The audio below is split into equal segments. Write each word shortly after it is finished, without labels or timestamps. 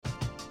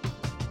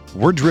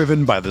We're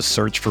driven by the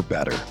search for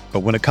better. But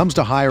when it comes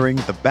to hiring,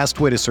 the best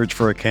way to search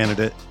for a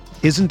candidate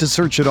isn't to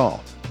search at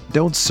all.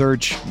 Don't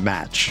search,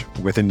 match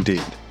with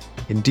Indeed.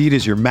 Indeed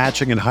is your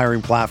matching and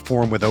hiring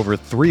platform with over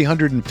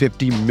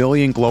 350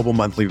 million global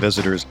monthly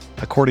visitors,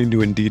 according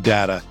to Indeed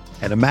data,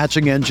 and a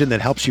matching engine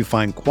that helps you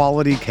find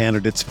quality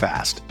candidates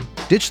fast.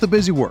 Ditch the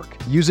busy work.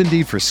 Use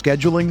Indeed for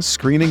scheduling,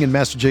 screening, and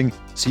messaging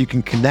so you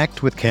can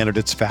connect with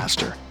candidates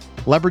faster.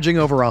 Leveraging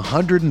over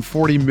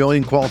 140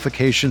 million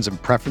qualifications and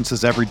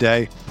preferences every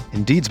day,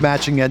 Indeed's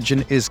matching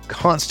engine is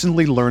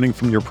constantly learning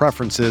from your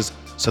preferences,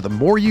 so the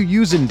more you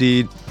use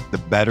Indeed, the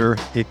better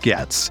it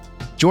gets.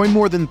 Join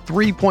more than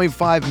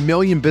 3.5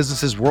 million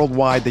businesses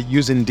worldwide that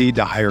use Indeed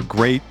to hire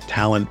great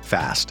talent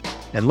fast.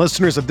 And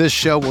listeners of this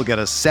show will get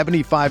a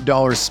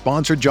 $75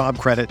 sponsored job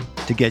credit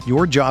to get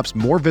your jobs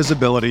more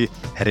visibility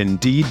at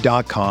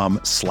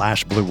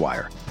Indeed.com/Blue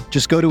Wire.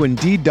 Just go to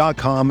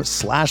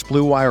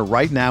Indeed.com/Blue Wire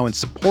right now and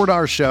support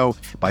our show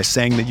by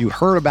saying that you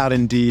heard about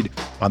Indeed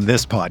on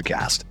this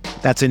podcast.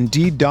 That's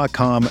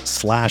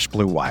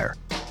Indeed.com/Blue Wire.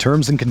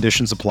 Terms and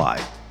conditions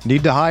apply.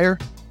 Need to hire?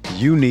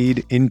 You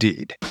need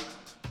Indeed.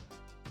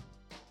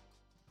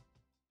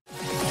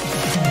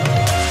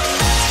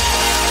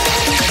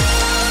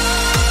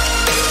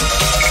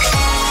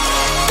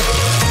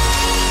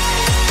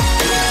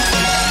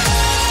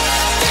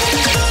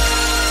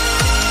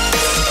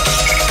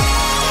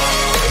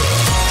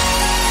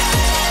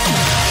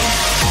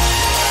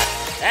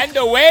 And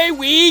away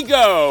we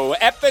go,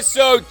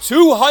 episode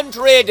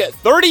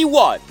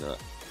 231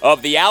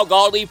 of the Al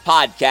Galdi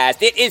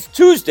podcast. It is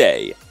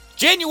Tuesday,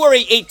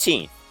 January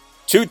 18th,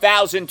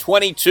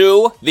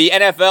 2022, the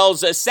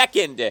NFL's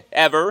second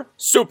ever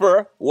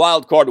Super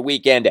Wildcard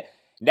Weekend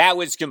now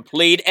is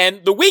complete,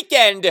 and the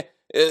weekend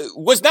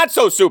was not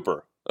so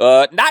super.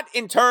 Not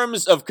in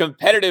terms of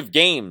competitive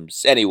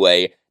games,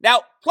 anyway.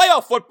 Now,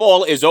 playoff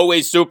football is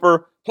always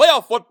super.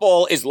 Playoff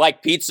football is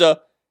like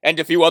pizza and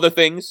a few other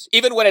things.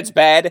 Even when it's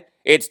bad,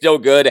 it's still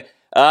good.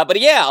 But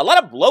yeah, a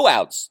lot of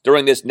blowouts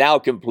during this now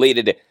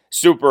completed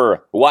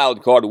Super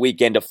Wildcard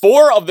Weekend.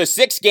 4 of the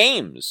 6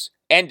 games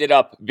ended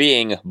up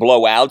being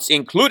blowouts,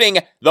 including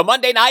the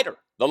Monday Nighter.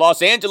 The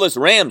Los Angeles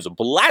Rams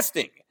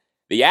blasting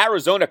the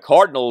Arizona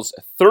Cardinals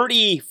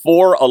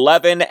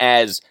 34-11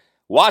 as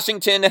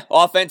Washington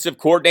offensive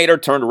coordinator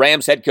turned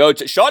Rams head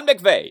coach Sean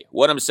McVay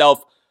won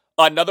himself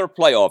another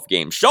playoff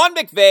game. Sean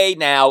McVay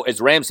now as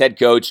Rams head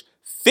coach,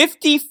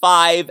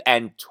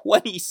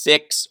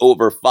 55-26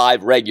 over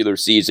 5 regular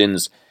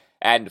seasons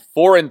and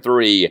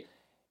 4-3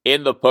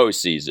 in the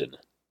postseason.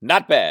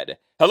 Not bad.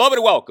 Hello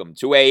and welcome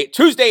to a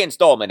Tuesday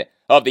installment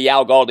of the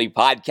Al Galdi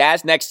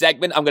podcast. Next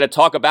segment, I'm going to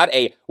talk about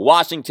a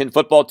Washington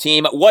football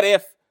team. What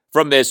if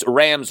from this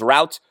Rams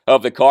rout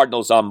of the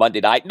Cardinals on Monday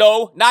night?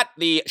 No, not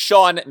the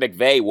Sean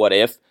McVay what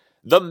if.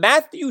 The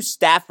Matthew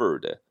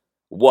Stafford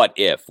what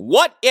if.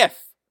 What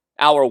if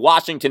our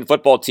Washington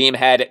football team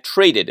had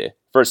traded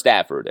for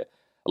Stafford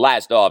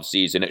last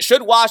offseason?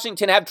 Should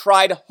Washington have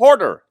tried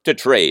harder to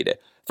trade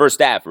for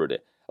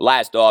Stafford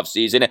last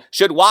offseason?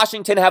 Should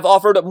Washington have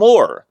offered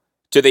more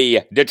to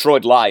the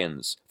Detroit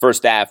Lions for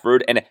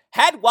Stafford? And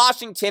had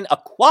Washington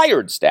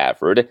acquired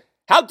Stafford,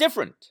 how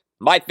different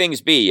might things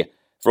be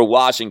for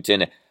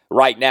Washington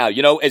right now?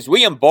 You know, as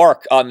we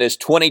embark on this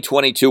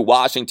 2022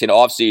 Washington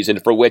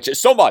offseason, for which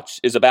so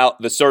much is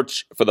about the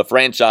search for the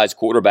franchise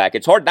quarterback,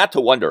 it's hard not to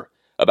wonder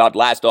about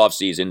last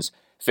offseason's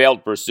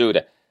failed pursuit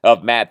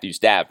of Matthew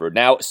Stafford.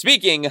 Now,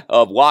 speaking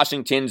of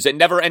Washington's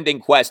never-ending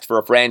quest for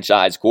a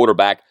franchise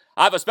quarterback,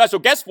 I have a special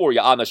guest for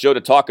you on the show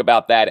to talk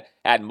about that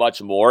and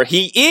much more.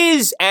 He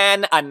is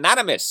an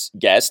anonymous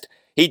guest.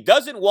 He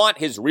doesn't want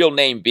his real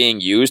name being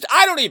used.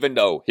 I don't even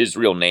know his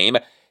real name.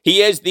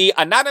 He is the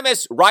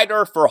anonymous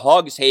writer for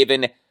Hogs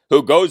Haven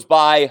who goes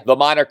by the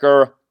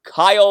moniker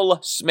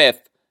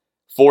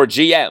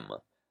KyleSmith4GM.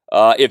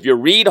 If you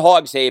read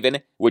Hogs Haven,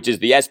 which is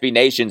the SB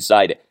Nation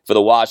site for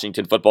the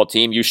Washington football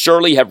team, you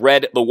surely have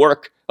read the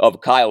work of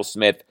Kyle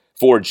Smith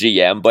for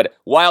GM. But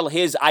while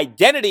his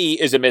identity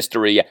is a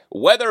mystery,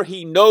 whether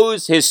he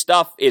knows his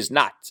stuff is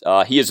not.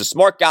 He is a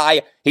smart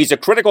guy. He's a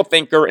critical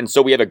thinker. And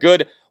so we have a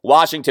good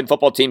Washington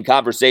football team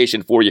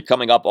conversation for you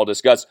coming up. I'll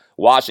discuss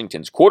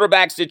Washington's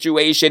quarterback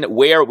situation,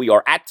 where we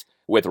are at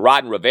with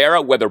Ron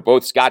Rivera, whether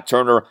both Scott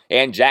Turner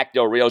and Jack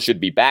Del Rio should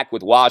be back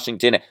with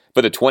Washington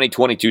for the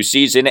 2022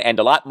 season, and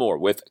a lot more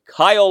with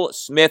Kyle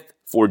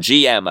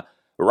Smith4GM,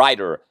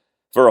 writer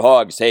for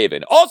Hogs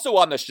Haven. Also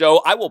on the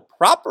show, I will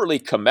properly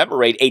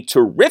commemorate a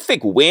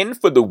terrific win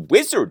for the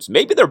Wizards,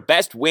 maybe their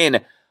best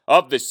win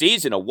of the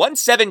season, a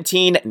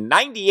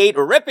 117-98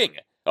 ripping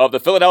of the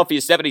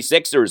Philadelphia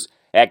 76ers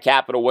at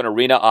Capital One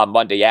Arena on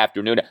Monday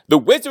afternoon. The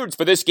Wizards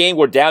for this game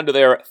were down to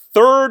their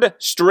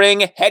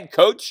third-string head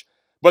coach,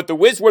 but the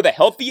Wiz were the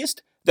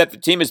healthiest that the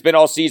team has been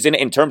all season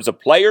in terms of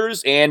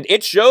players, and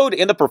it showed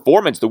in the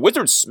performance. The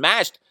Wizards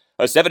smashed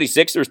a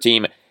 76ers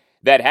team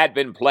that had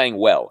been playing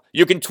well.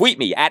 You can tweet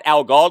me at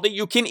Al Galdi.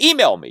 You can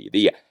email me,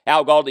 the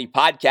Al Galdi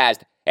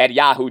podcast at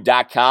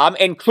yahoo.com,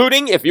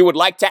 including if you would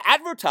like to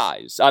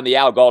advertise on the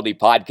Al Galdi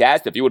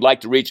podcast, if you would like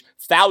to reach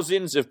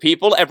thousands of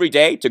people every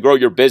day to grow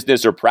your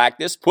business or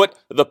practice, put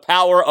the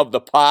power of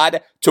the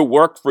pod to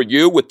work for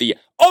you with the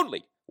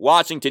only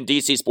Washington,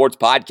 D.C. sports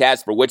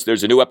podcast for which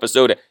there's a new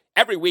episode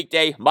every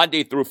weekday,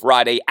 Monday through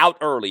Friday, out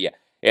early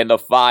in the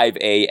 5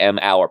 a.m.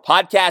 hour.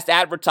 Podcast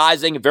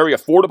advertising, very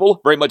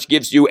affordable, very much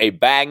gives you a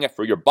bang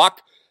for your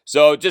buck.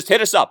 So just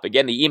hit us up.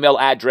 Again, the email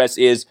address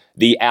is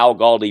the Al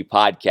Galdi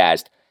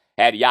podcast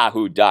at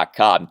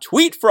yahoo.com.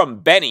 Tweet from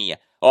Benny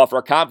for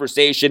a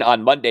conversation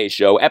on Monday's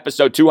show,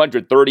 episode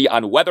 230,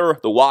 on whether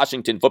the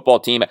Washington football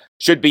team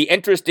should be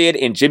interested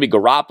in Jimmy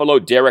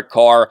Garoppolo, Derek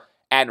Carr,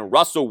 and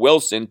Russell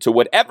Wilson to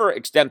whatever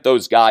extent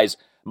those guys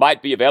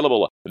might be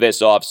available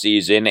this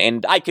offseason.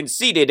 And I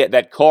conceded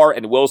that Carr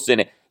and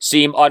Wilson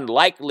seem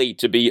unlikely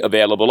to be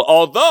available.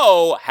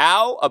 Although,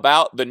 how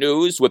about the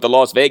news with the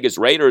Las Vegas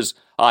Raiders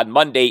on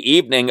Monday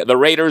evening? The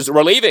Raiders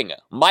relieving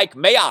Mike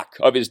Mayock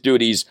of his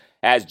duties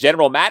as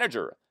general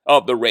manager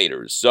of the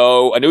Raiders.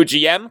 So a new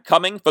GM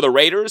coming for the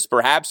Raiders,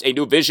 perhaps a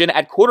new vision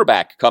at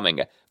quarterback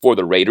coming for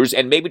the Raiders,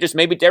 and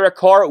maybe Derek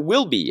Carr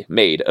will be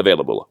made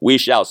available. We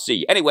shall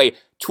see. Anyway,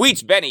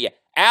 tweets Benny,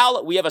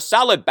 Al, we have a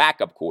solid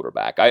backup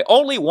quarterback. I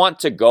only want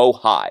to go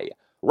high.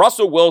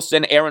 Russell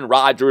Wilson, Aaron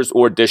Rodgers,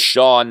 or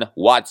Deshaun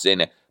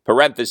Watson,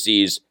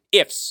 parentheses,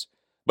 ifs.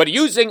 But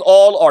using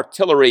all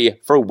artillery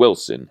for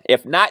Wilson.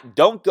 If not,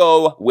 don't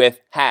go with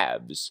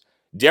halves.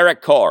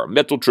 Derek Carr,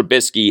 Mitchell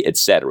Trubisky,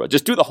 etc.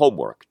 Just do the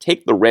homework,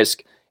 take the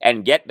risk,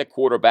 and get the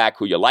quarterback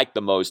who you like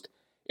the most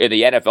in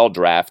the NFL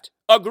draft.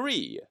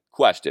 Agree? ?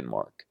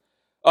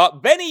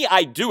 Benny,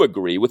 I do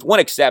agree, with one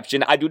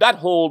exception. I do not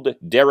hold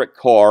Derek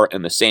Carr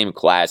in the same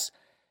class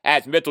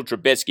as Mitchell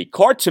Trubisky.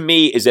 Carr, to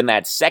me, is in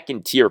that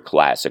second-tier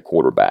class of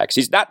quarterbacks.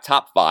 He's not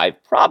top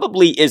 5,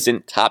 probably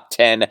isn't top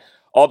 10,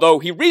 although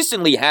he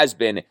recently has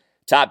been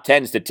top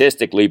 10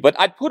 statistically, but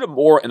I'd put him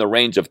more in the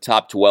range of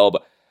top 12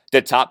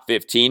 to top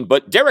 15,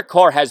 but Derek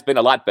Carr has been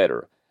a lot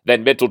better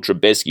than Mitchell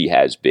Trubisky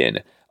has been.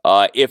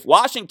 If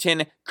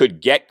Washington could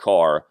get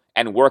Carr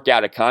and work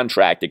out a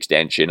contract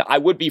extension, I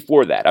would be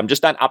for that. I'm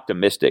just not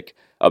optimistic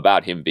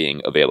about him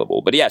being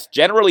available. But yes,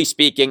 generally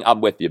speaking,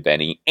 I'm with you,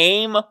 Benny.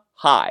 Aim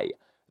high.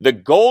 The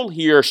goal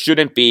here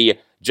shouldn't be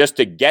just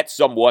to get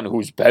someone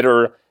who's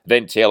better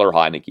than Taylor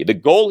Heinicke. The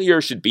goal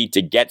here should be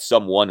to get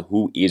someone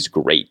who is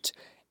great.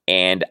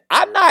 And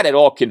I'm not at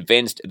all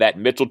convinced that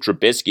Mitchell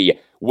Trubisky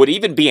would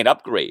even be an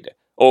upgrade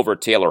over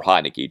Taylor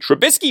Heinicke.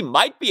 Trubisky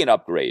might be an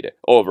upgrade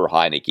over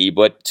Heinicke,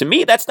 but to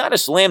me, that's not a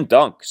slam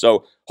dunk.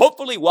 So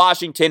hopefully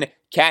Washington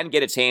can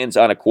get its hands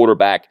on a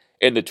quarterback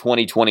in the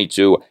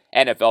 2022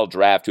 NFL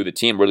draft who the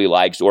team really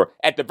likes, or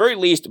at the very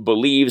least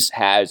believes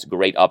has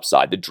great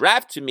upside. The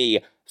draft, to me,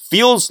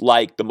 feels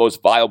like the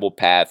most viable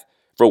path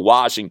for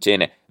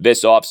Washington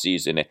this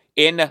offseason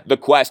in the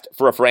quest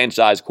for a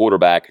franchise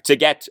quarterback, to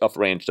get a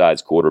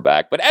franchise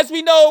quarterback. But as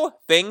we know,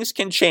 things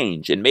can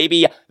change, and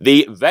maybe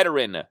the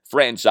veteran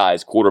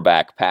franchise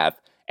quarterback path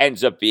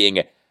ends up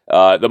being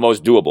the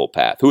most doable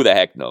path. Who the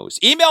heck knows?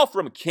 Email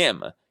from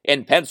Kim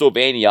in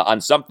Pennsylvania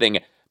on something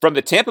from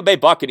the Tampa Bay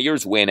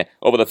Buccaneers win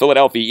over the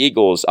Philadelphia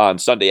Eagles on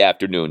Sunday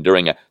afternoon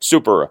during a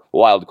Super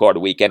Wildcard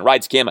weekend.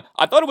 Writes Kim,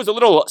 I thought it was a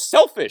little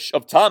selfish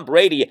of Tom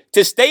Brady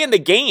to stay in the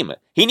game.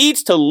 He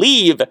needs to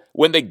leave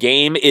when the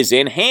game is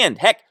in hand.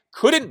 Heck,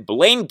 couldn't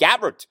Blaine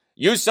Gabbert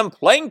use some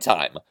playing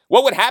time?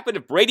 What would happen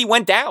if Brady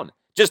went down?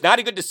 Just not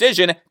a good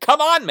decision. Come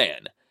on,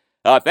 man.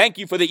 Thank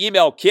you for the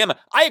email, Kim.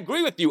 I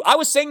agree with you. I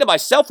was saying to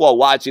myself while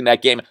watching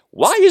that game,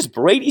 why is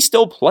Brady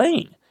still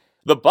playing?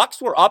 The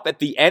Bucs were up at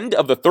the end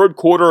of the third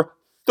quarter,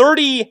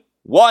 31-0.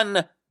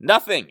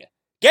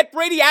 Get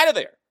Brady out of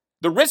there.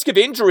 The risk of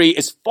injury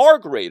is far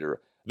greater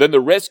than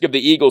the risk of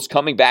the Eagles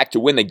coming back to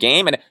win the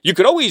game, and you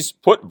could always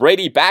put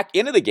Brady back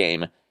into the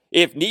game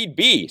if need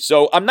be.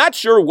 So I'm not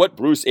sure what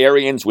Bruce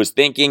Arians was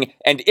thinking,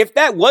 and if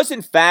that was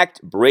in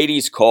fact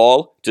Brady's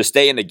call to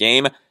stay in the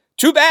game,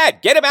 too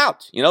bad. Get him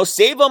out.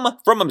 Save him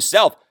from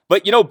himself.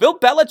 But, Bill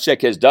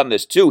Belichick has done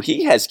this too.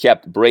 He has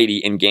kept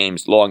Brady in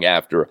games long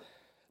after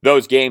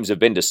those games have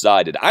been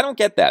decided. I don't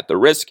get that. The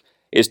risk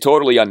is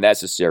totally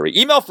unnecessary.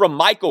 Email from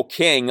Michael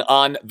King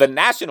on the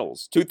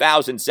Nationals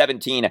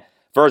 2017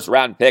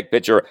 first-round pick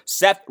pitcher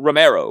Seth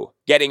Romero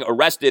getting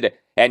arrested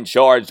and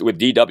charged with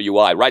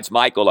DWI. Writes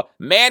Michael,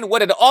 man,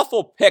 what an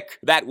awful pick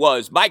that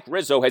was. Mike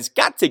Rizzo has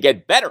got to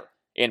get better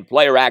in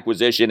player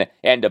acquisition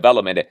and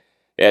development,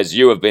 as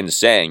you have been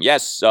saying.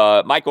 Yes,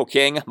 Michael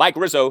King, Mike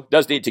Rizzo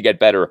does need to get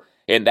better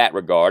in that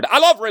regard. I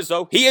love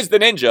Rizzo. He is the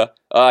ninja.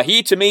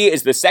 He, to me,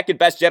 is the second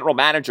best general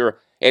manager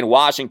in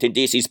Washington,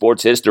 D.C.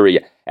 sports history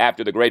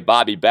after the great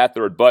Bobby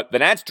Beathard. But the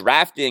Nats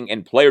drafting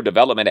and player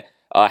development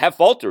have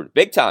faltered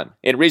big time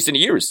in recent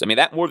years. I mean,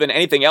 that more than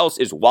anything else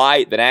is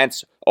why the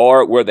Nats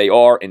are where they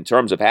are in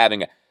terms of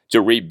having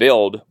to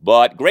rebuild.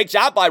 But great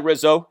job by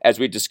Rizzo, as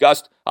we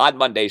discussed on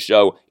Monday's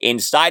show, in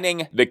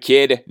signing the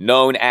kid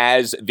known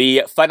as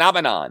the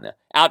Phenomenon,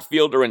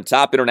 outfielder and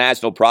top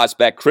international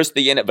prospect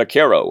Christian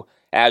Vaquero,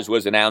 as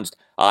was announced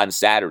on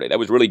Saturday. That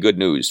was really good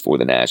news for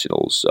the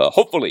Nationals.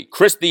 Hopefully,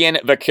 Christian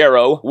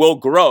Vaquero will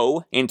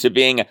grow into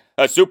being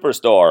a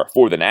superstar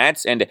for the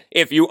Nats. And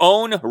if you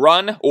own,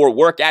 run, or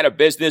work at a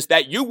business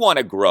that you want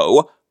to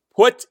grow,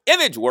 put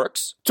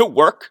ImageWorks to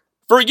work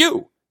for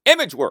you.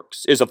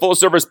 ImageWorks is a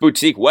full-service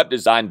boutique web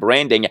design,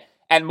 branding,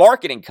 and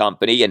marketing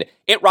company, and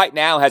it right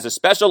now has a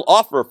special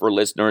offer for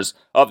listeners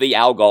of the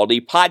Al Galdi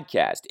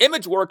podcast.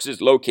 ImageWorks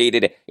is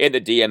located in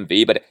the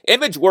DMV, but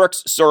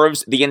ImageWorks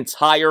serves the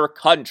entire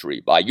country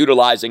by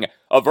utilizing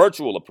a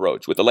virtual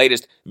approach with the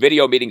latest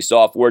video meeting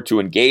software to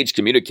engage,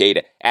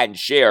 communicate, and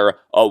share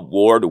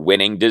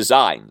award-winning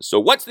designs. So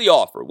what's the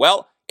offer?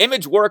 Well,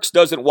 ImageWorks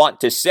doesn't want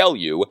to sell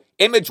you.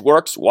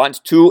 ImageWorks wants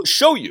to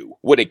show you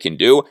what it can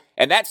do,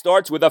 and that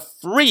starts with a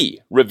free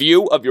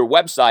review of your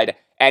website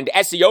and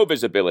SEO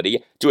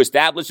visibility to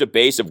establish a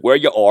base of where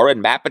you are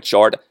and map a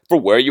chart for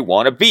where you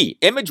want to be.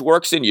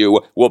 ImageWorks and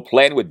you will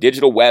plan with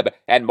digital web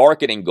and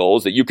marketing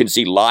goals that you can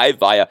see live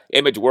via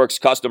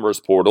ImageWorks Customers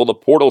Portal. The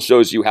portal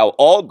shows you how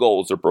all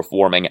goals are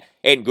performing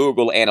in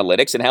Google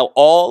Analytics and how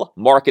all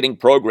marketing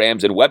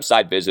programs and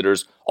website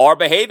visitors are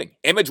behaving.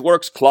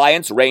 ImageWorks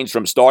clients range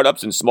from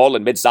startups and small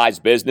and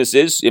mid-sized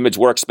businesses.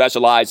 ImageWorks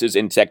specializes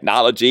in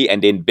technology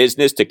and in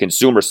business to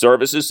consumer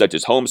services such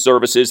as home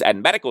services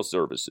and medical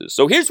services.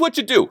 So here's what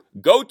you do.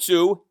 Go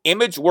to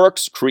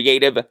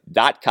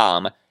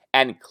imageworkscreative.com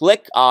and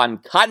click on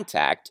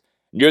Contact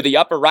near the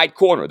upper right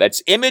corner.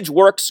 That's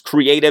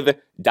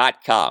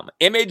imageworkscreative.com.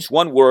 Image,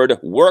 one word,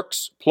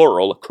 works,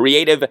 plural,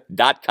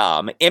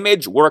 creative.com.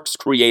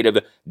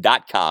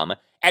 imageworkscreative.com.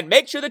 And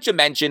make sure that you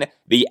mention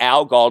the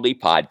Al Galdi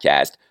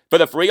podcast for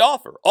the free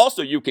offer.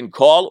 Also, you can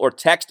call or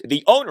text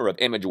the owner of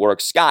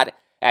ImageWorks, Scott,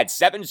 at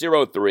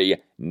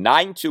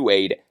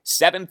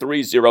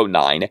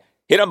 703-928-7309.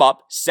 Hit him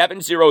up,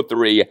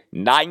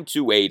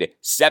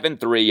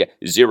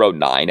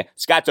 703-928-7309.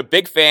 Scott's a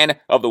big fan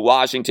of the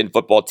Washington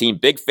football team,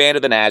 big fan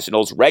of the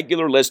Nationals,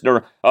 regular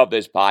listener of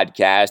this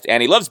podcast,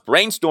 and he loves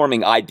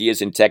brainstorming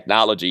ideas in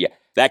technology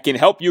that can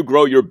help you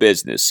grow your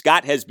business.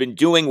 Scott has been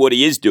doing what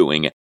he is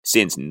doing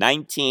since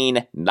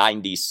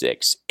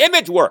 1996.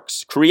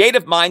 ImageWorks,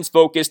 creative minds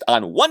focused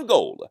on one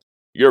goal,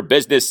 your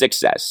business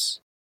success.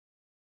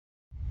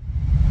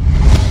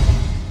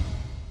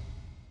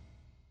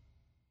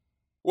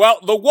 Well,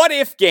 the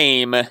what-if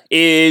game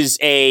is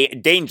a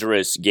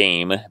dangerous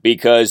game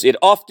because it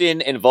often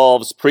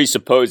involves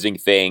presupposing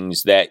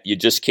things that you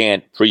just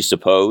can't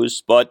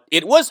presuppose. But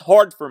it was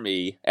hard for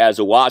me as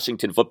a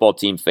Washington football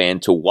team fan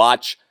to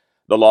watch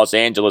the Los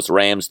Angeles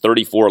Rams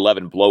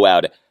 34-11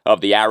 blowout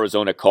of the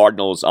Arizona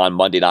Cardinals on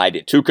Monday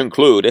night to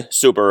conclude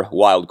Super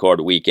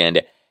Wildcard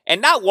Weekend and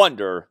not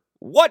wonder,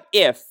 what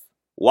if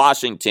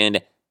Washington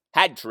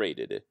had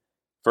traded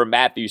for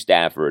Matthew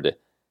Stafford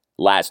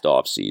last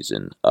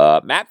offseason?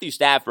 Matthew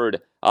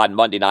Stafford on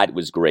Monday night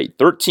was great.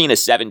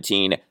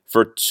 13-17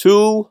 for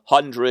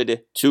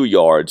 202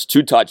 yards,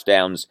 2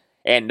 touchdowns,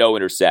 and no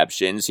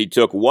interceptions. He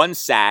took 1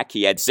 sack.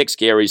 He had 6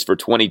 carries for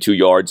 22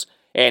 yards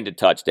and a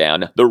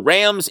touchdown. The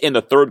Rams in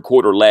the third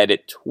quarter led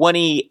at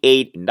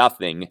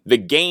 28-0. The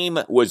game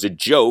was a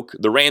joke.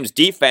 The Rams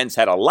defense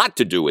had a lot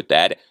to do with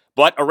that,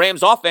 but a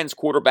Rams offense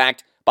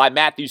quarterbacked by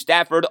Matthew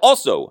Stafford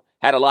also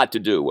had a lot to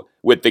do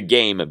with the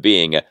game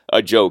being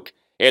a joke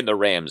in the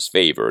Rams'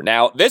 favor.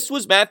 Now, this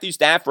was Matthew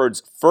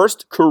Stafford's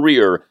first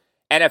career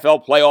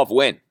NFL playoff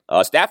win.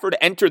 Stafford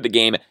entered the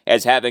game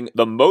as having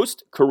the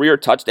most career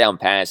touchdown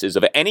passes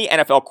of any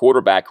NFL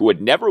quarterback who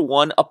had never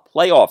won a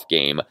playoff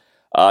game.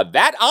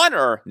 That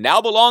honor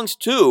now belongs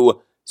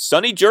to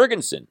Sonny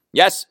Jurgensen.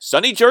 Yes,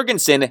 Sonny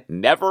Jurgensen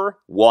never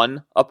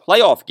won a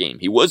playoff game.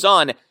 He was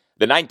on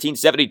the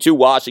 1972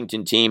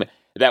 Washington team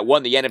that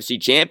won the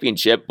NFC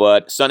Championship,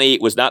 but Sonny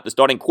was not the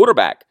starting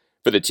quarterback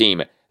for the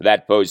team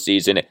that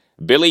postseason.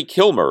 Billy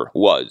Kilmer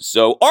was.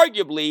 So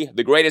arguably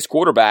the greatest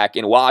quarterback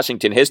in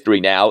Washington history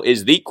now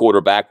is the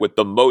quarterback with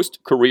the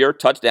most career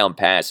touchdown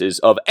passes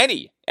of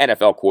any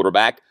NFL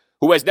quarterback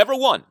who has never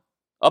won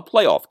a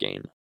playoff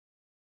game.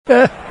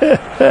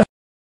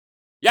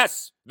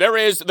 Yes, there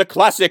is the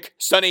classic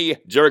Sonny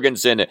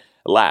Jurgensen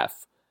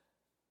laugh.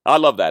 I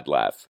love that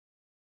laugh.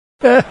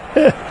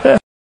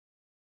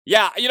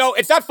 Yeah,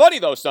 it's not funny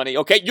though, Sonny,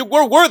 okay? You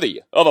were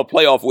worthy of a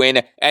playoff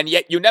win, and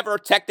yet you never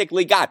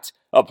technically got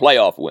a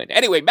playoff win.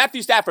 Anyway,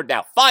 Matthew Stafford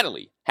now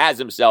finally has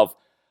himself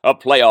a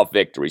playoff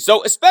victory.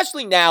 So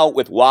especially now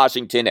with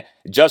Washington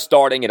just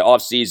starting an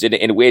offseason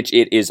in which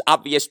it is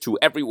obvious to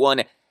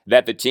everyone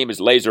that the team is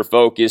laser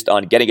focused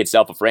on getting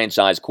itself a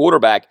franchise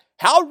quarterback,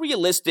 how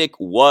realistic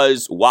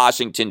was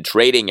Washington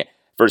trading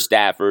for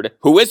Stafford,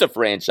 who is a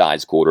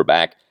franchise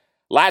quarterback,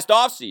 last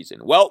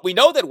offseason? Well, we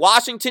know that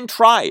Washington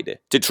tried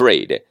to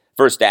trade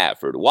for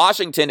Stafford.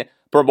 Washington,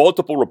 per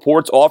multiple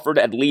reports, offered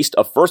at least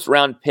a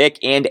first-round pick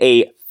and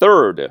a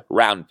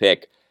third-round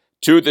pick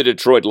to the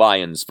Detroit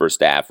Lions for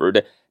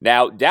Stafford.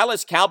 Now,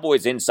 Dallas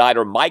Cowboys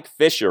insider Mike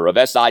Fisher of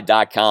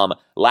SI.com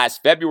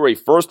last February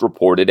 1st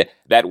reported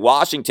that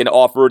Washington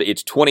offered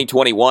its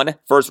 2021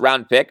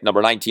 first-round pick,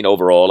 number 19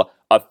 overall,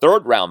 a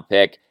third-round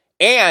pick,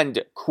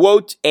 and,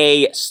 quote,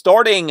 a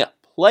starting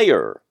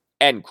player,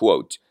 end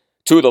quote,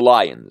 to the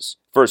Lions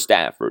for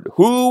Stafford.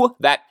 Who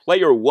that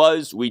player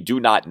was, we do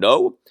not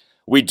know.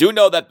 We do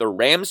know that the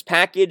Rams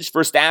package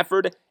for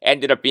Stafford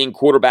ended up being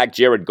quarterback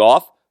Jared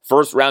Goff,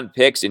 first-round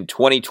picks in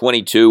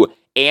 2022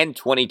 and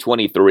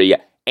 2023,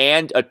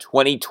 and a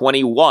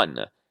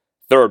 2021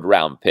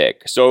 third-round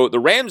pick. So the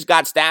Rams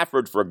got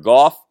Stafford for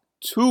Goff,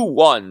 2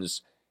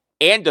 1s,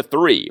 and a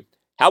 3.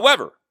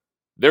 However,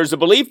 there's a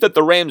belief that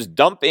the Rams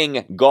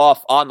dumping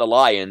Goff on the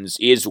Lions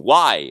is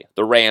why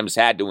the Rams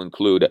had to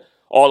include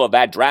all of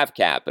that draft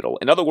capital.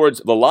 In other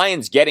words, the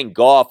Lions getting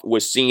Goff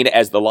was seen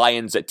as the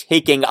Lions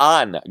taking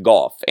on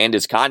Goff and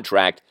his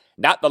contract,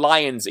 not the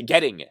Lions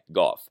getting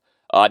Goff.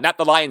 Not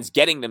the Lions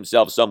getting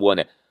themselves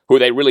someone who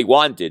they really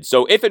wanted.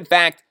 So if, in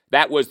fact,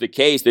 that was the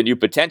case, then you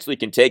potentially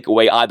can take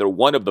away either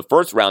one of the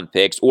first-round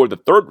picks or the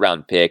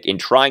third-round pick in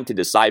trying to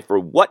decipher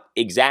what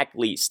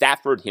exactly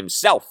Stafford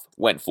himself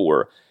went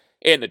for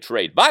in the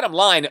trade. Bottom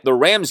line, the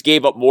Rams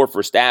gave up more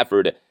for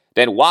Stafford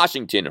than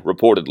Washington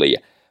reportedly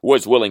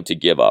was willing to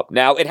give up.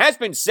 Now, it has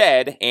been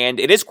said, and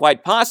it is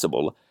quite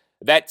possible,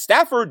 that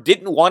Stafford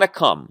didn't want to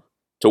come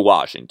to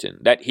Washington,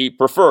 that he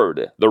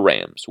preferred the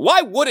Rams.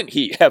 Why wouldn't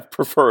he have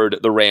preferred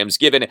the Rams,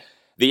 given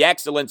the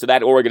excellence of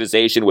that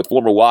organization with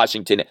former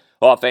Washington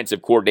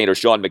offensive coordinator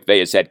Sean McVay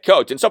as head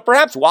coach? And so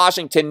perhaps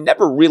Washington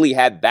never really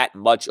had that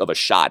much of a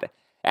shot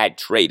at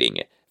trading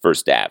for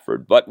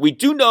Stafford. But we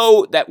do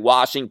know that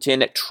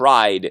Washington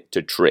tried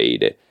to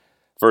trade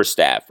for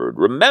Stafford.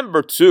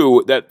 Remember,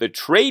 too, that the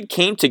trade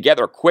came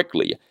together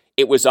quickly.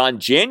 It was on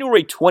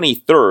January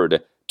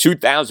 23rd,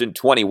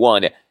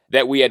 2021,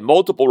 that we had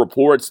multiple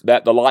reports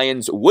that the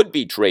Lions would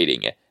be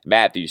trading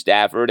Matthew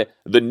Stafford.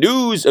 The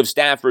news of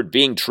Stafford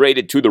being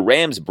traded to the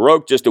Rams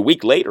broke just a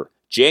week later,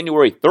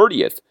 January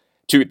 30th,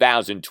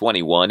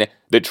 2021.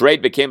 The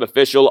trade became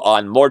official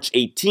on March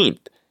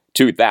 18th,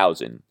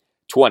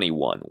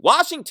 2021.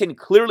 Washington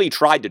clearly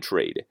tried to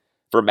trade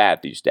for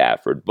Matthew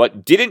Stafford,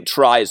 but didn't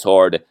try as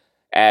hard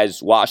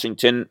as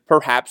Washington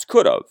perhaps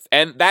could have.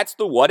 And that's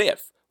the what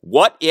if.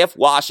 What if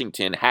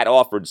Washington had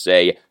offered,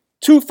 say,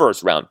 2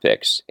 first-round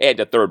picks and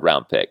a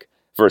third-round pick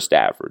for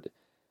Stafford?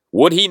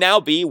 Would he now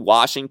be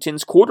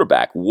Washington's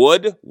quarterback?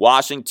 Would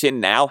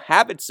Washington now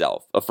have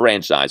itself a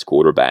franchise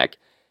quarterback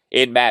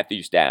in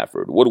Matthew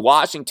Stafford? Would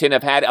Washington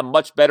have had a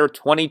much better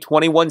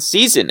 2021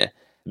 season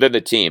than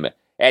the team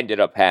ended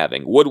up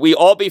having? Would we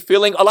all be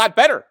feeling a lot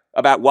better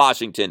about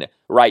Washington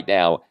right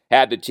now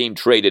had the team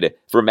traded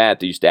for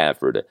Matthew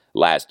Stafford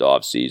last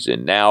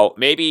offseason? Now,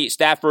 maybe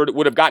Stafford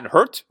would have gotten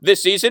hurt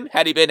this season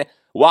had he been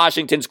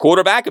Washington's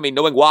quarterback. I mean,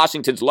 knowing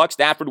Washington's luck,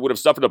 Stafford would have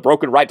suffered a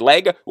broken right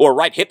leg or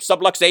right hip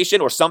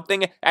subluxation or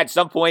something at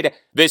some point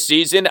this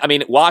season. I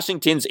mean,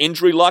 Washington's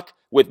injury luck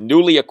with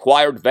newly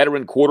acquired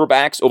veteran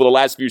quarterbacks over the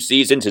last few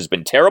seasons has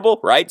been terrible,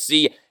 right?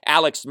 See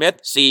Alex Smith,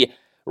 see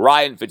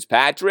Ryan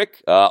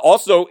Fitzpatrick.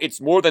 Also,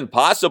 it's more than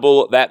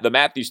possible that the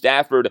Matthew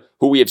Stafford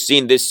who we have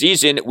seen this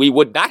season, we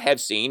would not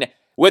have seen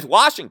with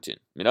Washington.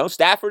 You know,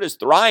 Stafford has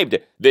thrived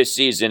this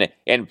season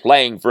in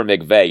playing for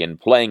McVay and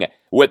playing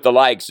with the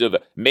likes of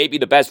maybe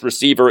the best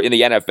receiver in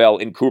the NFL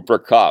in Cooper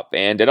Kupp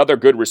and another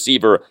good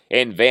receiver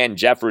in Van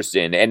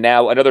Jefferson and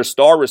now another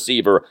star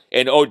receiver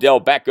in Odell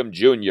Beckham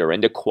Jr.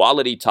 and a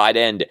quality tight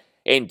end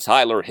in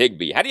Tyler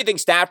Higbee. How do you think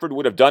Stafford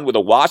would have done with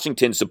a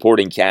Washington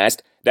supporting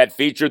cast that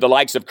featured the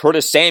likes of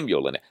Curtis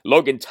Samuel and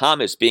Logan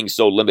Thomas being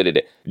so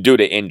limited due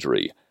to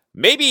injury?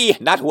 Maybe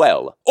not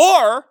well.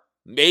 Or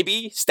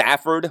maybe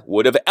Stafford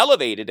would have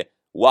elevated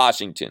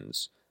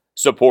Washington's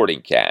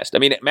supporting cast. I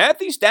mean,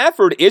 Matthew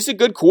Stafford is a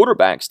good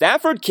quarterback.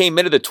 Stafford came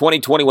into the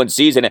 2021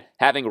 season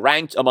having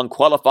ranked among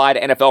qualified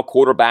NFL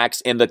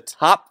quarterbacks in the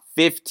top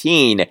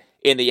 15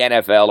 in the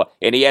NFL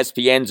in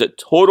ESPN's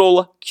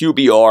total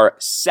QBR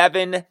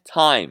 7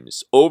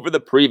 times over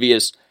the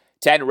previous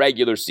 10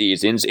 regular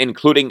seasons,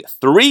 including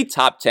 3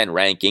 top 10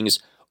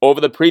 rankings over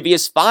the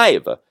previous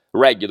 5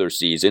 regular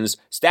seasons.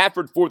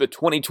 Stafford for the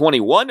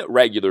 2021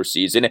 regular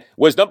season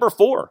was number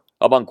 4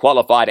 among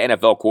qualified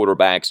NFL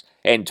quarterbacks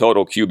in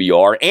total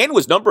QBR and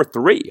was number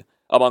 3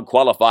 among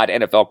qualified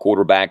NFL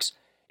quarterbacks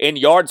in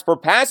yards per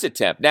pass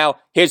attempt. Now,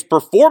 his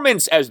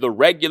performance as the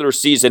regular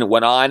season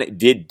went on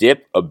did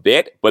dip a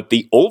bit, but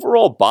the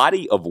overall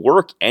body of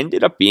work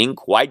ended up being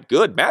quite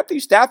good. Matthew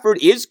Stafford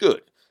is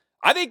good.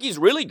 I think he's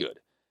really good.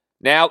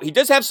 Now, he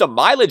does have some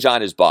mileage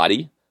on his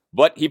body,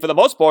 but he, for the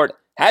most part,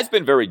 has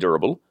been very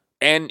durable.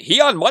 And he,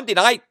 on Monday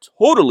night,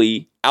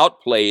 totally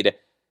outplayed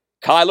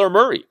Kyler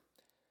Murray.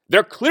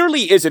 There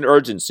clearly is an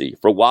urgency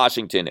for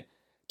Washington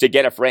to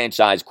get a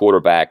franchise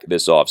quarterback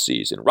this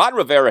offseason. Ron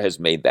Rivera has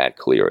made that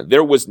clear.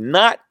 There was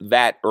not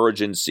that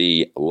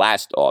urgency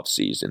last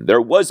offseason.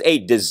 There was a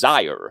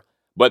desire,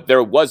 but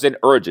there was an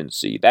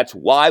urgency. That's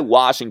why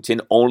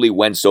Washington only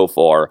went so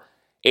far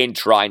in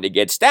trying to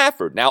get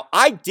Stafford. Now,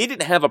 I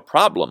didn't have a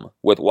problem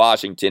with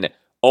Washington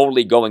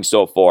only going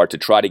so far to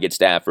try to get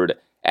Stafford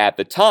at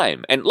the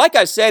time. And like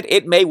I said,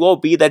 it may well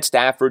be that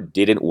Stafford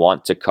didn't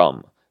want to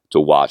come to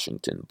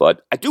Washington.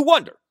 But I do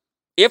wonder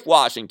if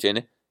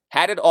Washington,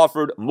 had it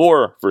offered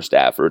more for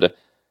Stafford,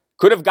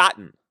 could have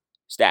gotten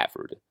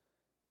Stafford.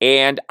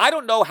 And I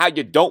don't know how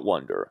you don't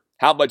wonder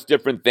how much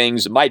different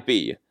things might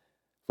be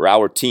for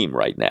our team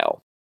right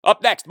now.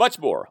 Up next, much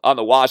more on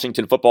the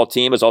Washington football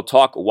team as I'll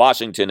talk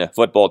Washington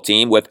football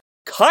team with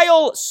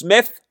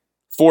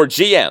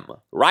KyleSmith4GM,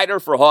 writer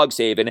for Hogs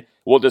Haven.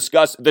 We'll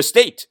discuss the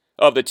state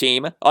of the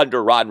team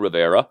under Ron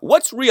Rivera,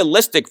 what's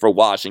realistic for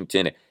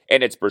Washington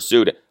in its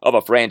pursuit of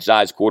a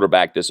franchise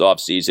quarterback this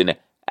offseason,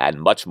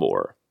 and much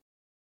more.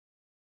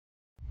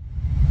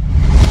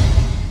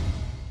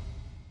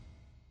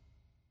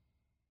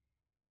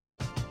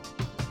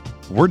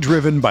 We're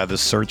driven by the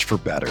search for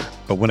better.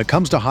 But when it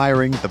comes to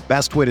hiring, the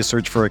best way to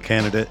search for a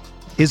candidate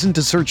isn't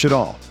to search at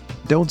all.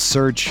 Don't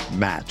search,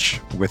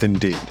 match with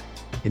Indeed.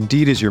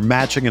 Indeed is your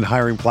matching and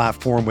hiring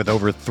platform with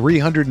over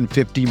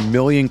 350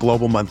 million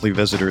global monthly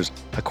visitors,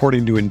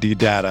 according to Indeed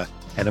data,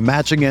 and a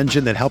matching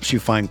engine that helps you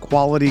find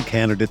quality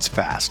candidates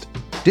fast.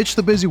 Ditch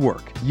the busy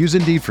work. Use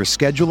Indeed for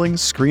scheduling,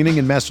 screening,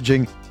 and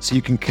messaging so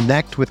you can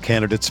connect with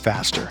candidates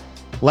faster.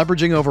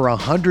 Leveraging over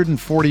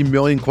 140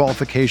 million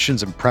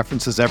qualifications and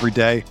preferences every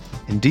day,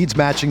 Indeed's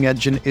matching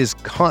engine is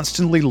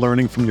constantly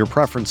learning from your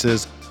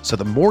preferences, so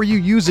the more you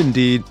use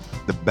Indeed,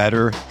 the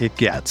better it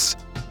gets.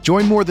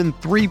 Join more than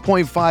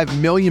 3.5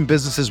 million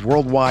businesses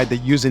worldwide that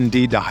use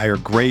Indeed to hire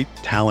great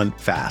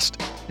talent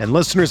fast. And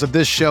listeners of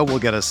this show will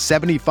get a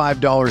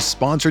 $75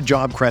 sponsored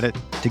job credit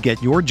to get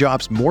your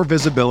jobs more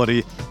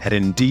visibility at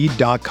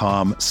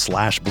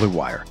Indeed.com/Blue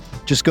Wire.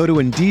 Just go to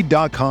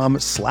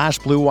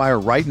Indeed.com/Blue Wire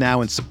right now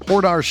and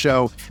support our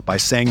show by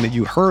saying that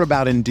you heard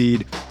about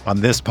Indeed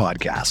on this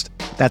podcast.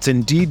 That's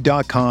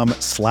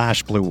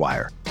Indeed.com/Blue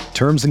Wire.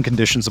 Terms and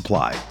conditions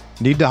apply.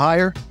 Need to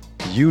hire?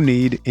 You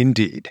need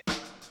Indeed.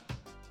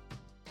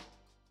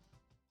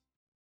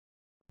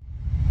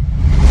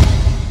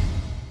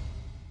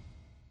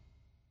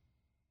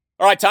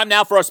 All right, time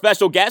now for our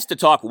special guest to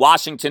talk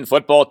Washington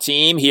football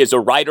team. He is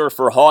a writer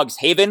for Hogs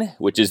Haven,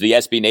 which is the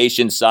SB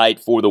Nation site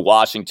for the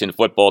Washington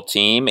football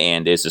team,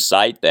 and is a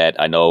site that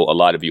I know a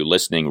lot of you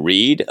listening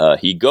read.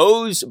 He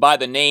goes by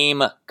the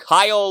name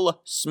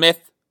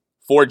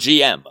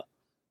KyleSmith4GM.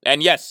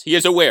 And yes, he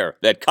is aware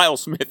that Kyle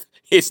Smith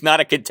is not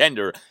a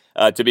contender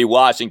to be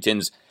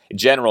Washington's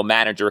general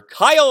manager.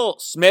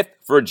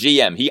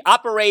 KyleSmith4GM. He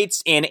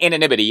operates in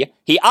anonymity.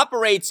 He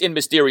operates in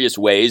mysterious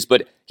ways,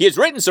 but he has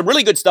written some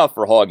really good stuff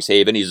for Hogs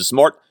Haven. He's a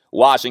smart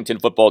Washington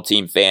football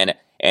team fan,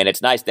 and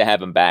it's nice to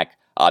have him back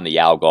on the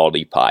Al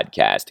Galdi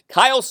podcast.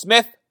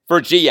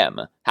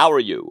 KyleSmith4GM, how are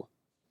you?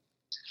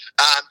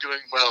 I'm doing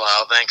well,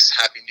 Al. Thanks.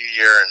 Happy New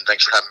Year, and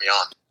thanks for having me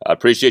on. I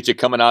appreciate you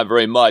coming on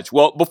very much.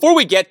 Well, before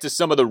we get to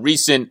some of the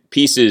recent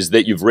pieces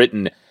that you've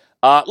written,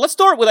 let's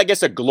start with, I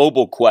guess, a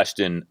global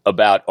question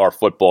about our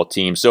football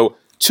team. So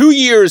 2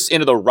 years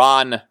into the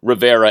Ron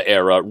Rivera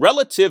era,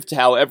 relative to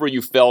however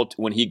you felt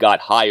when he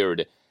got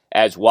hired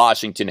as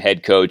Washington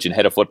head coach and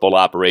head of football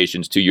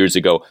operations 2 years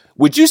ago,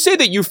 would you say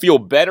that you feel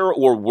better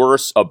or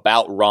worse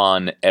about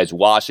Ron as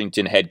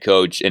Washington head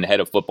coach and head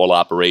of football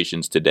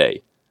operations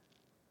today?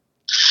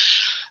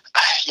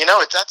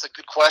 That's a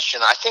good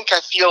question. I think I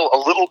feel a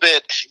little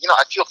bit,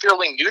 I feel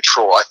fairly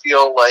neutral. I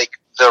feel like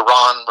the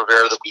Ron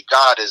Rivera that we've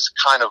got is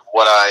kind of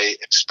what I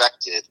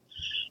expected.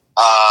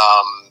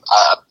 I'm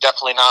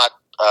definitely not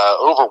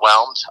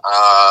overwhelmed,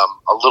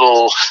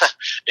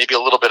 maybe a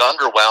little bit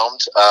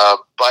underwhelmed.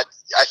 But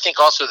I think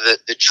also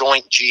that the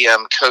joint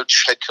GM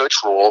head coach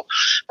role,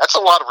 that's a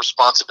lot of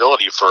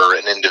responsibility for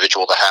an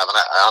individual to have. And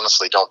I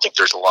honestly don't think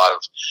there's a lot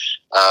of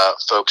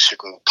folks who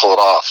can pull it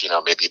off,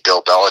 maybe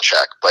Bill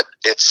Belichick, but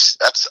that's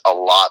a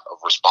lot of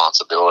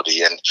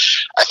responsibility. And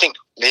I think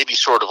maybe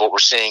sort of what we're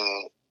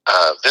seeing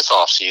this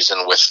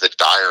offseason with the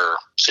dire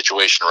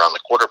situation around the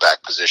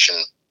quarterback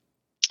position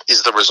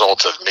is the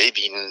result of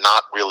maybe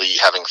not really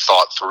having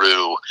thought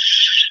through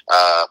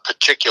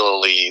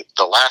particularly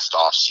the last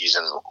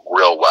offseason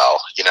real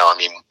well.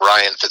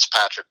 Ryan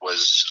Fitzpatrick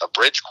was a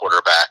bridge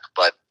quarterback,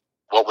 but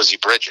what was he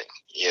bridging?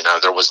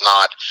 There was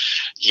not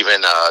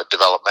even a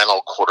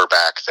developmental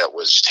quarterback that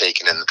was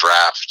taken in the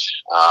draft.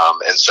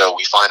 And so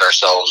we find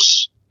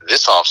ourselves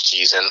this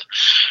offseason,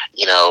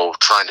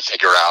 trying to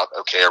figure out,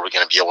 okay, are we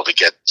going to be able to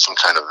get some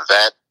kind of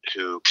vet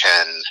who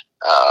can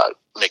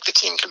make the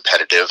team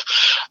competitive,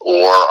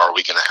 or are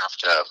we going to have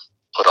to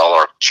put all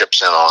our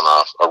chips in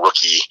on a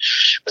rookie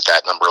with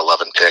that number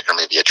 11 pick, or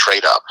maybe a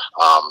trade up?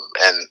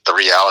 And the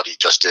reality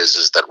just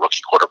is that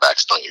rookie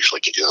quarterbacks don't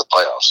usually get you to the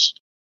playoffs.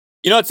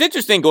 It's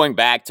interesting going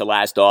back to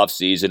last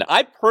offseason.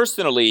 I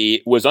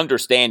personally was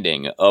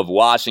understanding of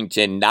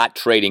Washington not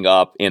trading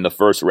up in the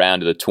first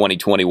round of the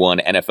 2021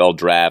 NFL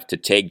draft to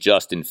take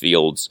Justin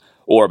Fields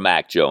or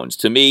Mac Jones.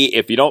 To me,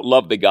 if you don't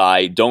love the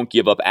guy, don't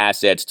give up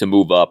assets to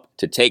move up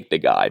to take the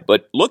guy.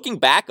 But looking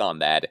back on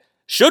that,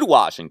 should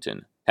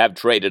Washington have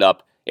traded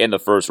up in the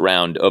first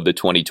round of the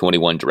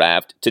 2021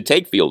 draft to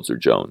take Fields or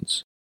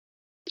Jones?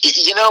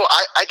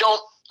 I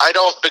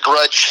don't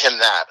begrudge him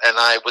that. And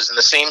I was in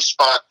the same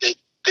spot that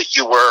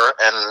you were,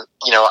 and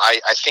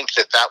I think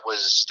that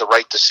was the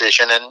right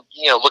decision. And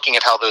looking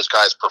at how those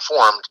guys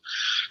performed,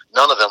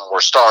 none of them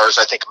were stars.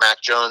 I think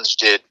Mac Jones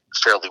did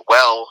fairly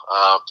well,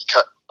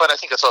 but I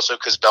think it's also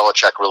because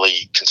Belichick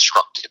really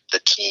constructed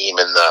the team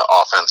and the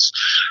offense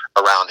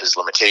around his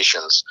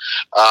limitations.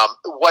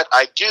 What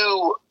I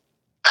do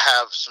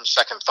have some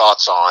second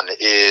thoughts on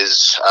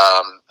is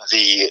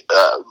the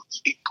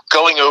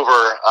going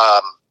over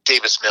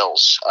Davis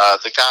Mills,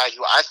 the guy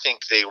who I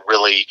think they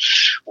really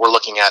were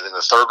looking at in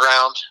the third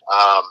round.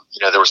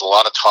 There was a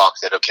lot of talk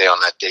that, okay, on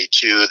that day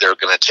 2, they're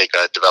going to take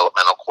a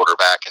developmental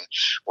quarterback, and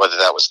whether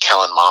that was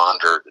Kellen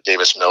Mond or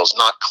Davis Mills,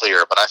 not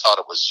clear, but I thought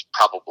it was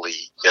probably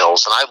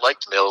Mills. And I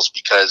liked Mills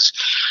because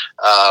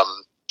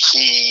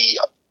he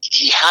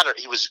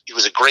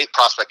was a great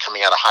prospect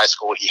coming out of high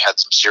school. He had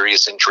some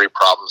serious injury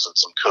problems and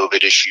some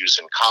COVID issues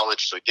in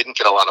college, so he didn't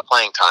get a lot of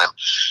playing time.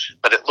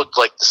 But it looked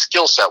like the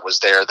skill set was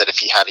there, that if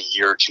he had a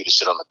year or two to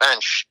sit on the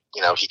bench,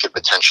 he could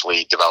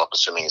potentially develop,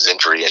 assuming his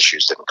injury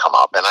issues didn't come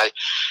up. And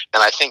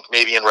I think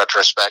maybe in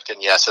retrospect,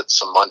 and yes, it's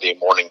some Monday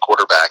morning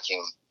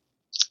quarterbacking,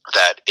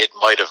 that it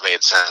might have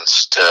made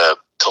sense to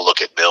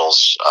look at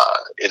Mills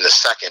in the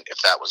second,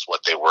 if that was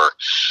what they were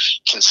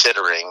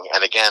considering.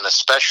 And again,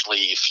 especially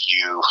if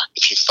you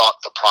thought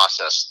the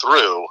process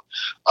through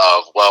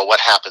of, well, what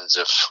happens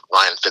if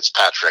Ryan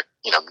Fitzpatrick,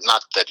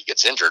 not that he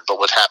gets injured, but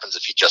what happens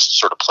if he just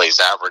sort of plays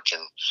average in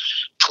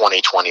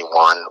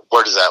 2021?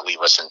 Where does that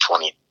leave us in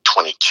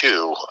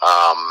 2022?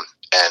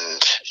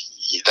 And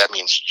that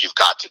means you've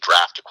got to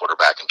draft a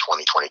quarterback in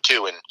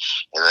 2022, and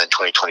then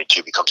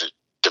 2022 becomes a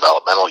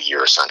developmental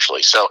year,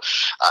 essentially. So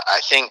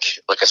I think,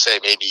 like I say,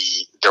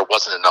 maybe there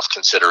wasn't enough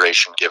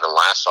consideration given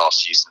last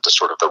offseason to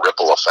sort of the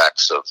ripple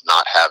effects of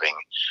not having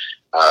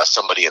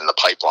somebody in the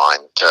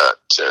pipeline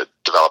to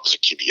develop as a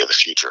QB of the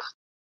future.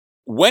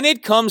 When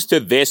it comes to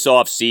this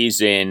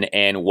offseason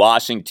and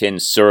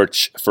Washington's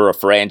search for a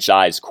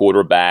franchise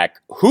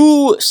quarterback,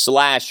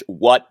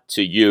 who/what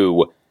to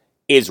you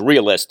is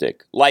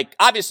realistic? Like,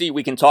 obviously,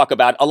 we can talk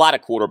about a lot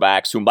of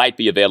quarterbacks who might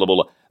be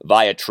available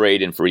via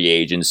trade and free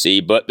agency,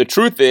 but the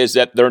truth is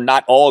that they're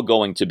not all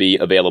going to be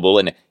available,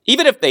 and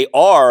even if they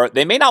are,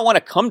 they may not want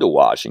to come to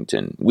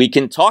Washington. We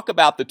can talk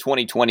about the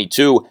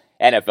 2022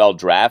 NFL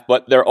draft,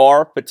 but there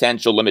are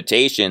potential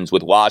limitations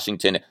with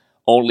Washington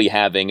only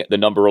having the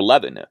number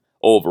 11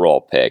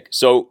 overall pick.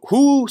 So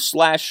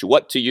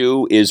who/what to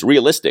you is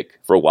realistic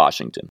for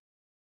Washington?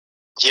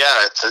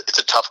 Yeah, it's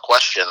a tough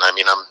question. I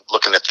mean, I'm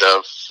looking at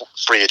the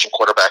free agent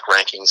quarterback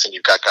rankings, and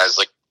you've got guys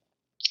like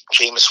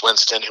Jameis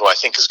Winston, who I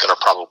think is going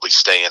to probably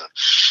stay in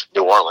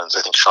New Orleans.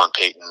 I think Sean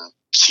Payton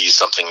sees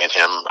something in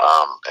him,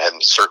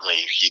 and certainly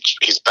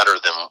he's better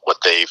than what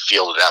they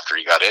fielded after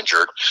he got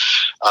injured.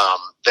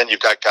 Then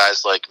you've got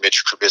guys like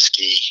Mitch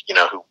Trubisky,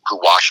 who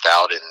washed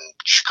out in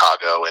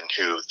Chicago and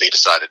who they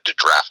decided to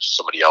draft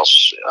somebody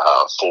else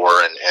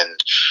for, and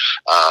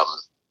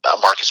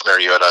Marcus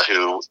Mariota,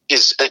 who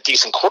is a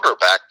decent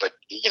quarterback, but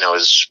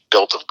is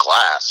built of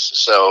glass.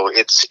 So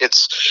it's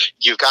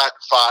you've got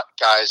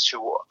guys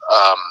who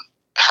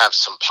have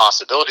some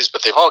possibilities,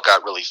 but they've all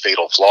got really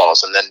fatal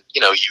flaws. And then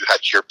you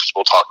hear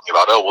people talking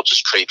about, oh, we'll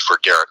just trade for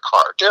Derek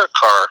Carr. Derek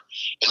Carr,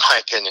 in my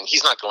opinion,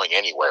 he's not going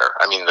anywhere.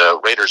 I mean, the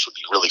Raiders would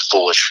be really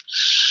foolish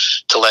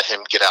to let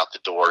him get out the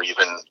door,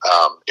 even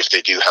if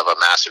they do have a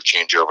massive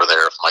changeover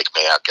there. If Mike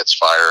Mayock gets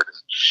fired and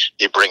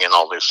they bring in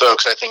all new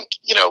folks, I think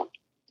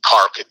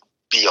Carr could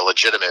be a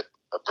legitimate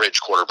bridge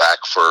quarterback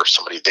for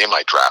somebody they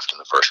might draft in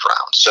the first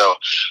round. So,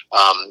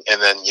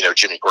 and then,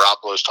 Jimmy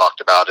Garoppolo's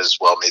talked about as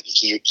well. Maybe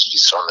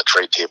he's on the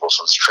trade table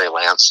since Trey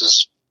Lance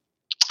is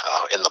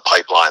in the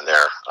pipeline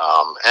there.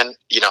 And,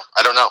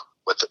 I don't know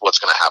what's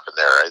going to happen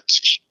there.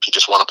 He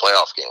just won a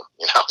playoff game,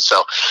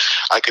 so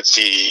I could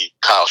see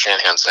Kyle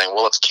Shanahan saying,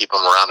 well, let's keep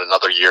him around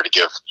another year to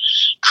give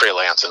Trey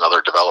Lance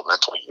another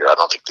developmental year. I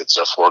don't think it's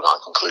a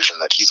foregone conclusion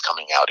that he's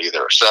coming out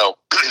either. So,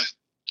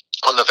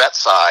 on the vet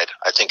side,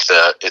 I think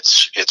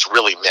it's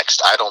really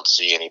mixed. I don't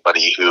see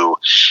anybody who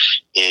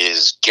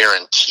is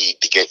guaranteed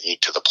to get you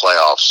to the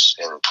playoffs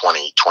in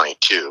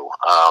 2022.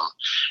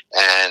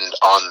 And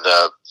on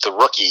the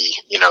rookie,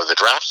 the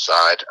draft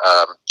side,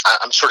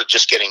 I'm sort of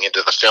just getting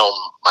into the film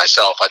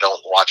myself. I don't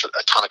watch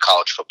a ton of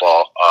college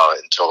football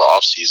until the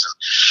off season.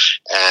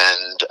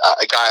 And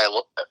a guy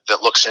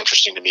that looks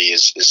interesting to me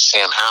is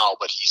Sam Howell,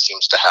 but he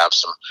seems to have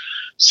some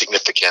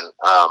significant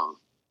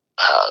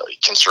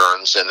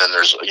concerns. And then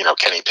there's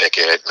Kenny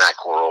Pickett, Matt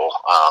Corral,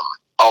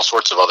 all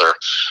sorts of other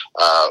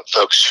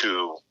folks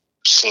who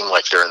seem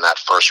like they're in that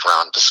first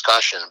round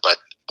discussion, but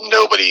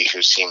nobody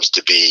who seems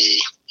to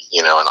be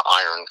an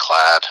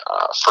ironclad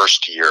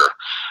first year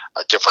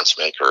difference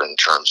maker in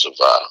terms of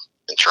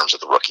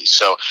the rookies.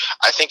 So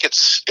I think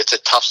it's a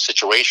tough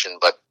situation,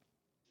 but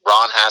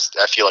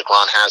I feel like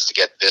Ron has to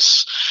get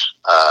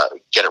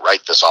it right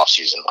this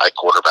offseason, like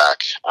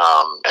quarterback,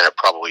 and it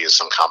probably is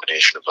some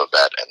combination of a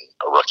vet and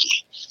a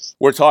rookie.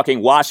 We're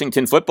talking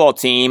Washington football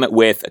team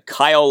with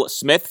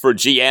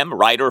KyleSmith4GM,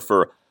 writer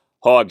for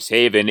Hogs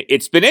Haven.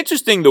 It's been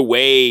interesting the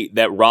way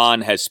that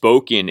Ron has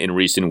spoken in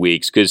recent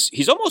weeks, because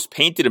he's almost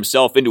painted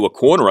himself into a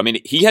corner. I mean,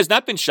 he has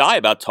not been shy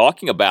about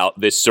talking about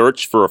this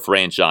search for a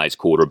franchise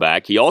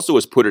quarterback. He also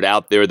has put it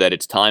out there that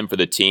it's time for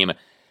the team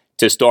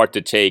to start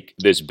to take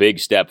this big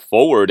step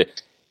forward.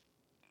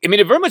 I mean,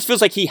 it very much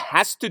feels like he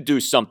has to do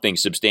something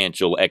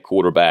substantial at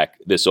quarterback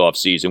this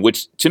offseason,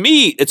 which to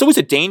me, it's always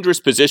a dangerous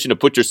position to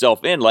put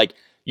yourself in. Like,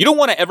 you don't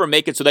want to ever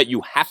make it so that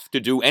you have to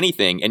do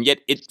anything, and yet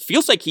it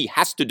feels like he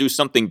has to do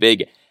something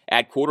big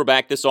at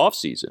quarterback this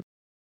offseason.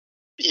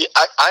 Yeah,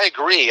 I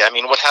agree. I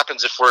mean, what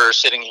happens if we're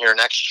sitting here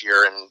next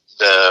year and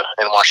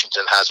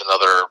Washington has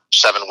another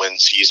 7-win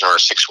season or a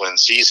 6-win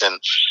season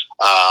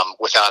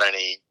without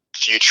any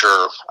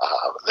future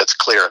that's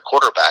clear at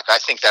quarterback? I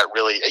think that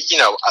really,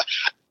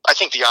 I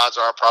think the odds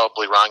are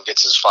probably Ron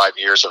gets his 5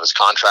 years of his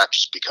contract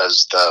just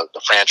because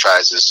the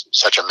franchise is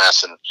such a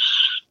mess, and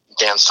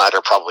Dan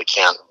Snyder probably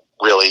can't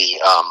really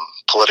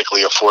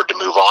politically afford to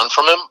move on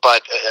from him.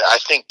 But I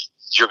think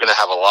you're going to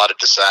have a lot of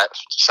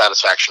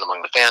dissatisfaction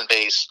among the fan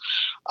base.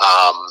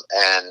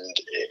 And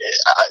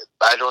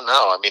I don't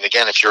know. I mean,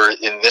 again, if you're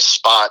in this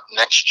spot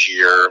next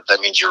year,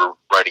 that means you're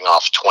writing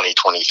off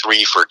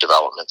 2023 for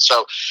development.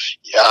 So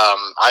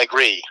I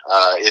agree.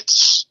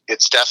 It's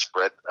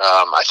desperate.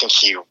 I think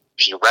he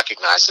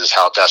recognizes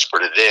how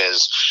desperate it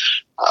is.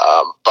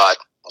 But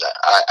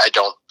I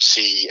don't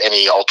see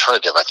any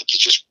alternative. I think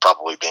he's just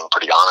probably being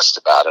pretty honest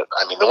about it.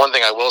 I mean, the one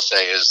thing I will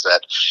say is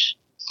that,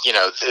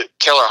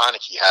 Taylor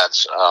Heineke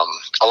has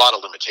a lot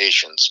of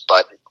limitations,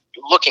 but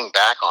looking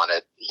back on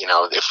it,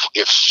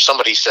 if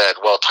somebody said,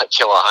 well,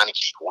 Taylor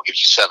Heineke will give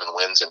you 7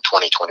 wins in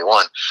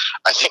 2021,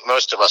 I think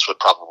most of us would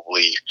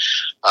probably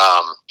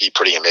be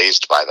pretty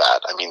amazed by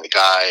that. I mean, the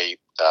guy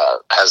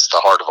has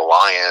the heart of a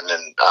lion,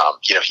 and,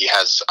 he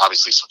has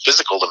obviously some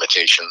physical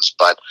limitations,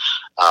 but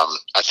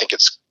I think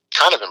it's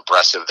kind of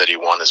impressive that he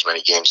won as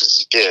many games as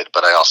he did,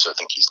 but I also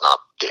think he's not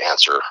the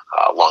answer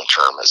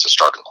long-term as a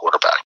starting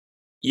quarterback.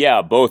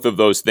 Yeah, both of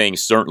those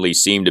things certainly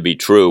seem to be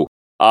true.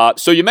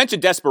 So you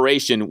mentioned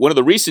desperation. One of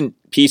the recent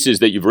pieces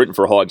that you've written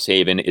for Hogs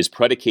Haven is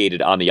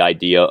predicated on the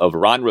idea of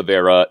Ron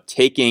Rivera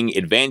taking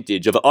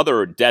advantage of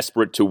other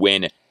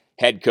desperate-to-win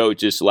head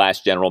coaches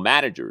 / general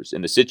managers.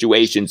 And the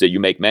situations that you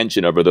make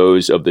mention of are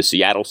those of the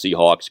Seattle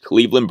Seahawks,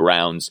 Cleveland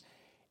Browns,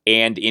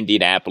 and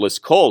Indianapolis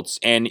Colts.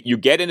 And you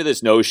get into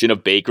this notion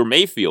of Baker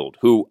Mayfield,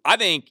 who I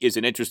think is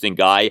an interesting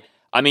guy.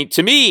 I mean,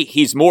 to me,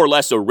 he's more or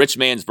less a rich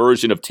man's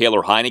version of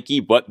Taylor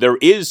Heineke, but there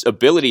is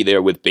ability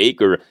there with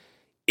Baker.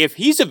 If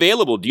he's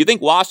available, do you think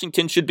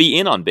Washington should be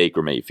in on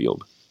Baker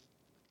Mayfield?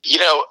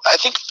 I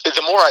think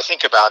the more I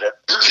think about it,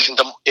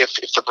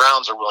 if the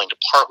Browns are willing to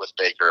part with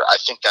Baker, I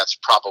think that's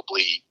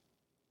probably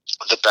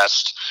the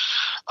best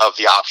of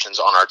the options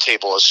on our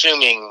table,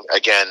 assuming,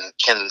 again,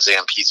 Ken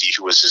Zampese,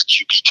 who was his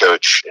QB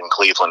coach in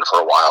Cleveland for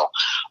a while,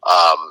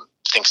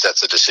 thinks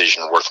that's a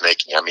decision worth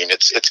making. I mean,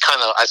 it's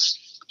kind of, I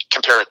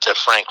compare it to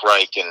Frank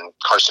Reich and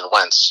Carson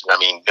Wentz. I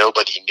mean,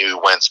 nobody knew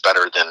Wentz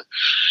better than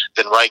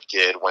Reich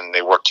did when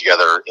they worked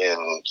together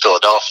in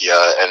Philadelphia,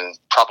 and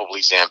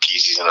probably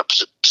Zampese's in a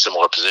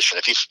similar position.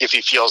 If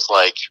he feels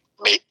like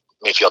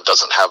Mayfield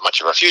doesn't have much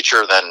of a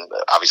future, then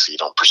obviously you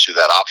don't pursue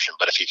that option.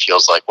 But if he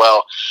feels like,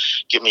 well,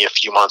 give me a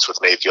few months with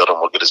Mayfield and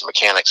we'll get his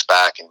mechanics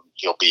back and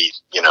he'll be,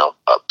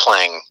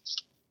 playing,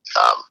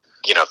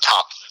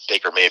 top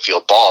Baker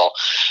Mayfield ball,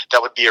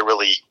 that would be a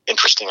really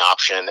interesting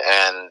option.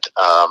 And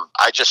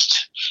I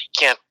just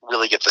can't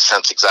really get the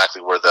sense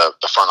exactly where the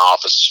front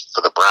office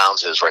for the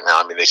Browns is right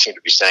now. I mean, they seem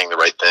to be saying the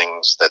right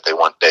things, that they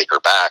want Baker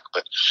back,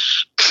 but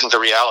the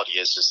reality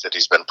is that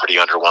he's been pretty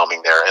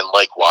underwhelming there. And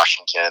like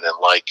Washington and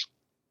like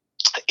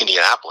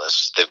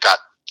Indianapolis, they've got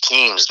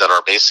teams that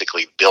are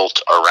basically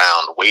built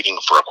around waiting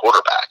for a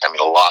quarterback. I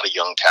mean, a lot of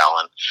young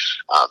talent.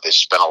 They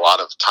spent a lot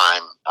of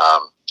time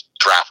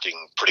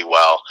drafting pretty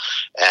well,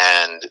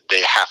 and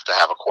they have to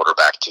have a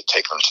quarterback to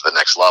take them to the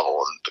next level.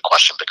 And the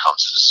question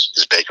becomes,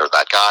 is Baker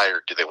that guy,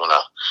 or do they want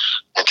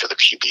to enter the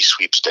QB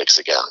sweepstakes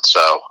again?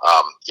 So,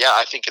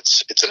 I think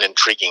it's an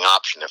intriguing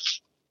option if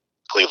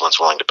Cleveland's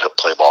willing to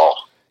play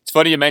ball. It's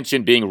funny you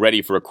mentioned being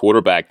ready for a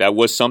quarterback. That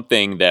was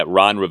something that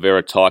Ron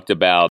Rivera talked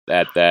about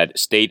at that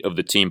State of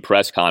the Team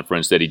press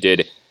conference that he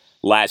did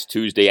last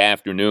Tuesday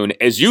afternoon.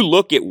 As you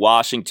look at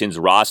Washington's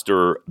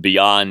roster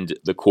beyond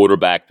the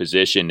quarterback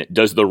position,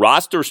 does the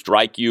roster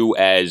strike you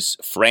as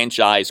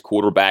franchise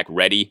quarterback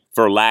ready,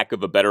 for lack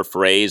of a better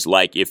phrase?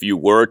 Like, if you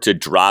were to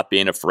drop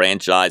in a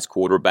franchise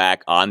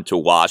quarterback onto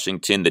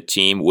Washington, the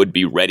team would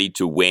be ready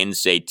to win,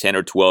 say, 10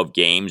 or 12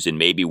 games and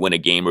maybe win a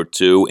game or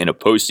two in a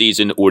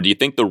postseason? Or do you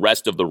think the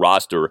rest of the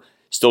roster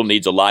still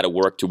needs a lot of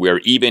work to where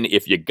even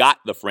if you got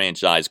the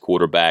franchise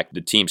quarterback,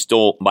 the team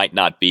still might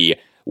not be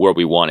where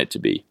we want it to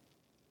be?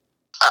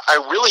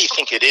 I really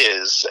think it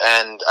is.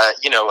 And,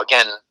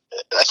 again,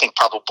 I think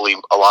probably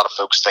a lot of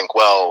folks think,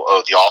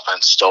 the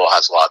offense still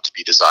has a lot to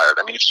be desired.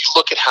 I mean, if you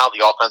look at how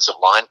the offensive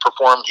line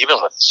performed, even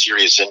with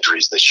serious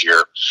injuries this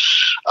year,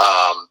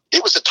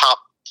 it was a top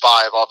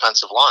 5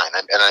 offensive line.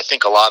 And I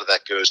think a lot of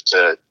that goes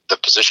to the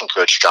position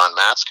coach, John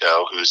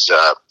Matsko, who's,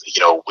 a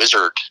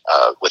wizard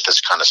with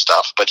this kind of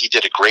stuff. But he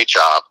did a great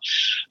job.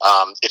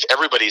 If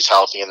everybody's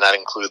healthy, and that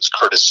includes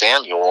Curtis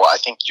Samuel, I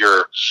think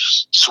your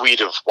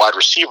suite of wide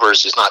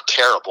receivers is not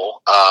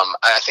terrible.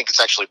 I think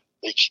it's actually,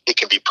 it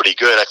can be pretty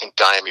good. I think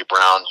Diami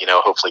Brown,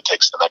 hopefully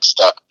takes the next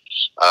step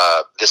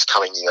this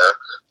coming year.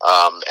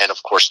 And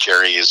of course,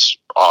 Terry is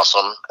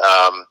awesome.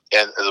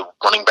 And the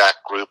running back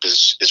group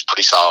is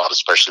pretty solid,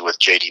 especially with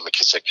J.D.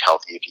 McKissick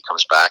healthy if he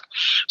comes back.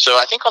 So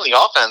I think on the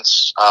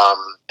offense,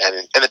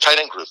 and the tight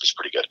end group is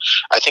pretty good.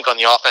 I think on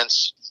the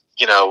offense,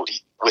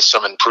 with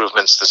some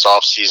improvements this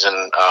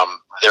offseason,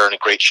 they're in a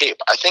great shape.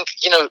 I think,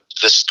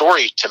 the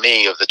story to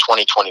me of the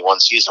 2021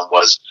 season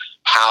was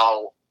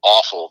how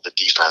awful the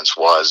defense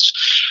was,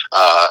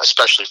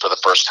 especially for the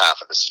first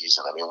half of the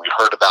season. I mean, we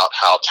heard about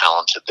how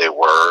talented they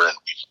were, and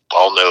we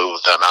all know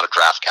the amount of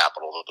draft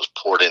capital that was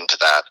poured into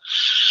that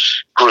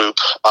group.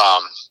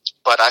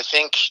 But I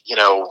think,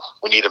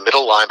 we need a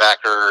middle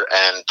linebacker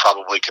and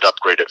probably could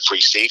upgrade at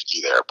free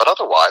safety there. But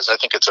otherwise, I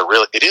think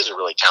it is a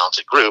really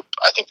talented group.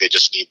 I think they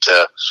just need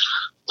to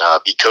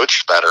be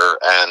coached better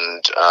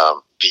and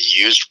be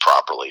used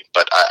properly.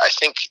 But I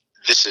think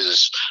this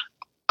is,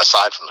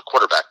 aside from the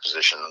quarterback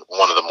position,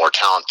 one of the more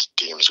talented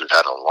teams we've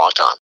had in a long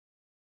time.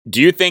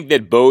 Do you think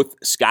that both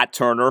Scott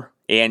Turner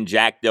and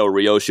Jack Del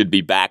Rio should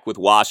be back with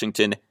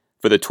Washington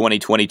for the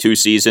 2022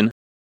 season?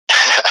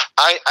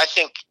 I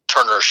think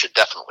Turner should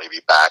definitely be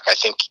back. I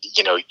think,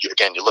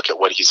 you look at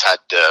what he's had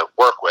to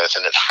work with,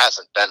 and it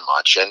hasn't been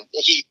much. And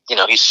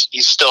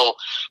he's still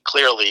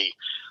clearly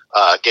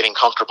getting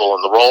comfortable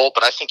in the role,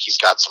 but I think he's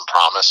got some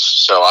promise.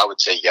 So I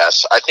would say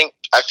yes. I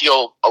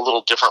feel a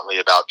little differently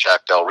about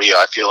Jack Del Rio.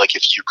 I feel like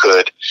if you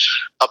could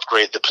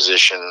upgrade the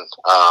position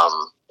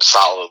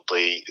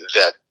solidly,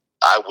 that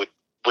I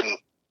wouldn't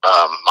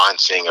mind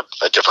seeing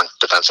a different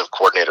defensive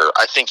coordinator.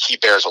 I think he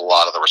bears a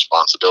lot of the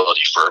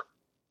responsibility for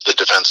the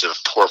defensive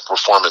poor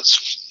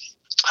performance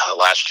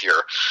last year.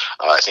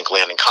 I think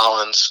Landon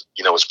Collins,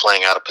 was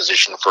playing out of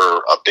position for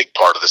a big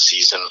part of the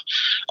season.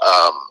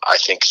 I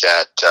think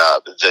that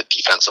the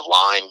defensive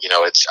line,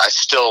 I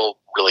still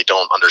really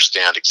don't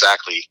understand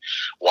exactly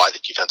why the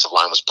defensive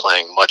line was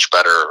playing much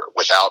better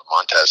without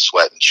Montez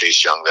Sweat and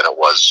Chase Young than it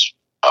was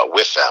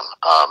with them.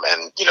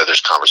 And there's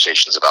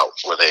conversations about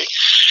were they,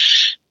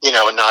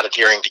 not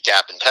adhering to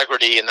gap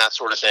integrity and that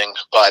sort of thing.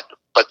 But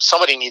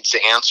somebody needs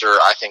to answer,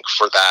 I think,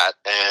 for that.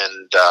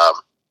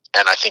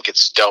 And I think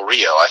it's Del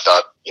Rio. I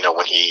thought,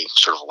 when he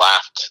sort of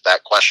laughed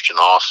that question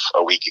off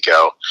a week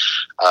ago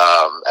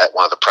at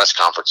one of the press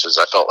conferences,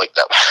 I felt like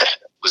that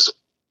was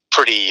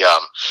pretty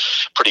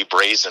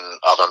brazen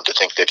of him to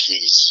think that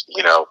he's,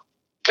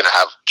 going to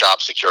have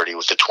job security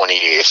with the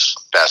 28th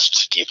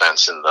best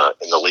defense in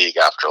the league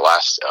after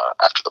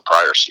the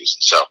prior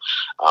season. So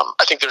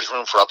I think there's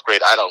room for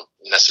upgrade. I don't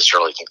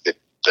necessarily think that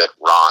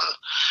Ron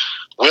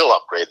will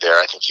upgrade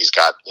there. I think he's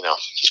got,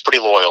 he's pretty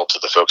loyal to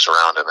the folks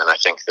around him. And I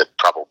think that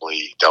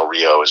probably Del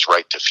Rio is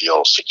right to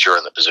feel secure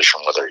in the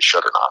position, whether he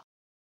should or not.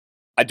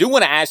 I do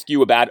want to ask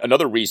you about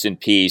another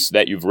recent piece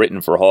that you've written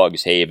for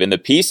Hogs Haven. The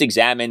piece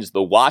examines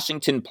the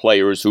Washington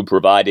players who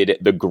provided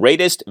the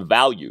greatest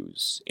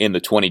values in the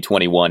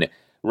 2021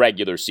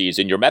 regular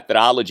season. Your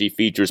methodology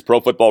features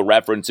Pro Football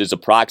Reference's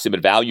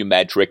approximate value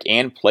metric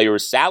and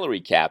players'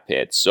 salary cap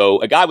hits. So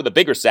a guy with a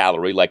bigger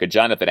salary, like a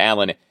Jonathan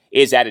Allen,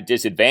 is at a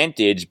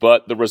disadvantage,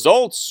 but the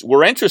results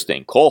were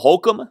interesting. Cole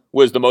Holcomb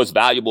was the most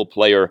valuable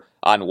player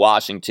on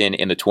Washington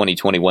in the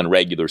 2021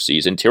 regular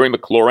season. Terry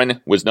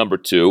McLaurin was number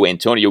 2.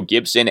 Antonio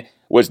Gibson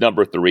was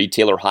number 3.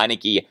 Taylor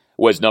Heineke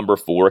was number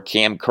 4.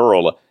 Cam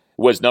Curl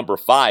was number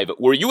 5.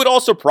 Were you at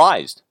all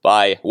surprised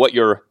by what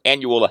your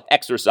annual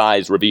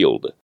exercise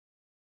revealed?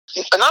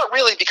 Not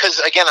really, because,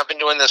 again, I've been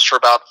doing this for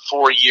about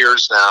 4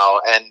 years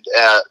now, and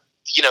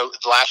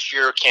last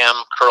year Cam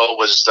Curl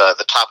was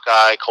the top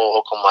guy. Cole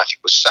Holcomb, I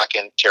think, was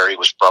second. Terry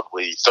was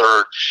probably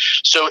third.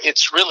 So it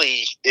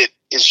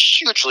is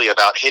hugely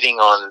about hitting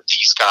on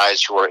these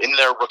guys who are in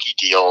their rookie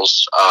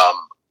deals,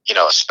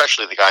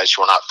 especially the guys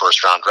who are not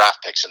first-round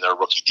draft picks in their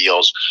rookie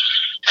deals,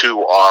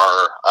 who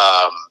are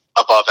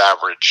above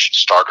average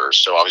starters.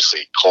 So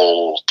obviously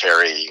Cole,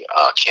 Terry,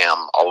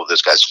 Cam, all of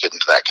those guys fit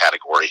into that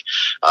category.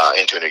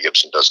 Antonio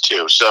Gibson does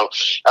too. So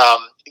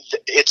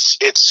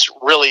it's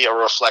really a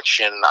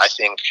reflection, I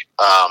think,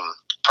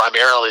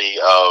 primarily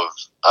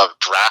of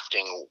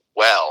drafting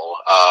well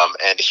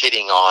and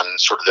hitting on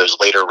sort of those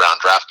later round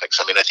draft picks.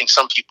 I mean, I think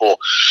some people,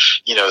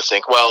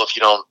 think, well, if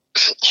you don't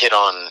hit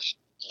on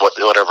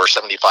whatever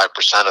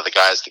 75% of the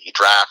guys that you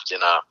draft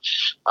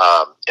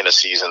in a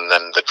season,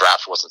 then the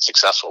draft wasn't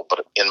successful.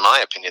 But in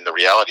my opinion, the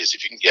reality is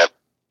if you can get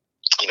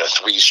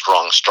 3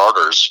 strong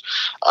starters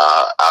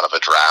out of a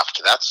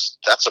draft,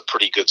 that's a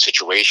pretty good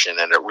situation,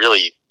 and it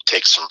really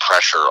takes some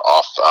pressure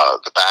off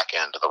the back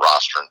end of the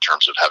roster in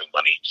terms of having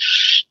money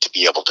to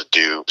be able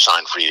to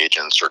sign free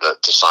agents or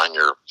to sign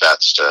your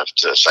vets to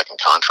second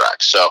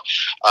contracts. So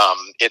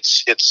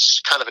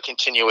it's kind of a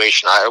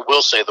continuation. I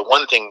will say the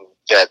one thing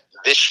that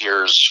this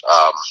year's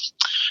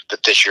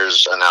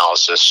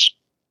analysis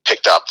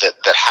picked up that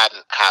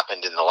hadn't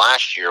happened in the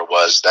last year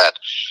was that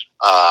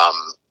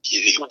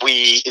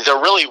there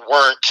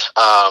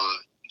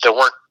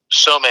weren't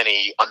so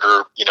many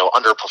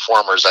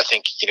underperformers. I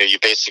think you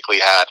basically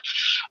had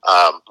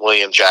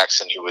William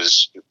Jackson, who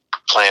was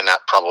playing that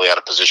probably out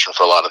of position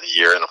for a lot of the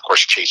year. And of course,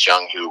 Chase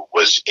Young, who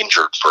was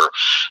injured for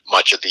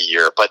much of the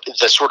year. But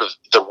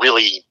the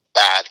really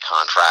bad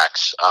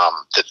contracts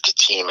that the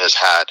team has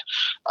had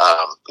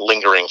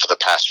lingering for the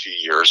past few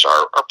years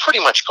are pretty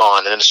much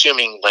gone. And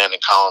assuming Landon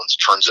Collins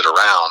turns it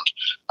around,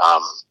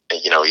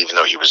 even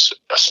though he was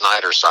a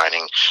Snyder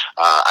signing,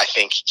 I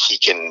think he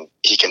can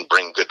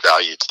bring good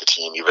value to the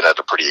team, even at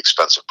a pretty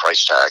expensive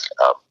price tag.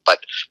 But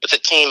the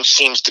team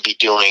seems to be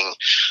doing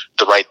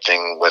the right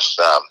thing with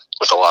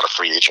a lot of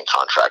free agent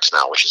contracts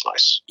now, which is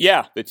nice.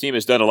 Yeah, the team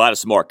has done a lot of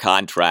smart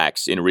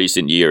contracts in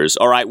recent years.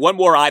 All right, one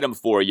more item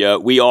for you.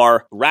 We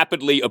are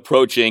rapidly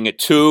approaching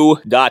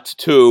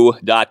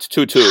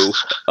 2.2.22.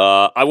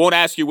 I won't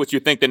ask you what you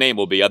think the name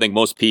will be. I think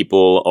most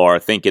people are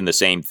thinking the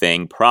same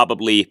thing.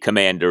 Probably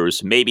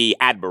Commanders, maybe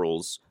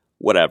Admirals,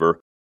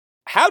 whatever.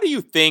 How do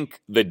you think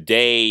the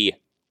day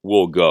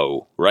will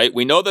go, right?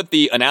 We know that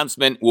the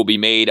announcement will be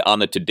made on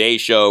the Today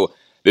Show.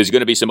 There's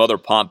going to be some other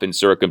pomp and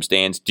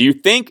circumstance. Do you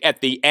think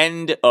at the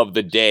end of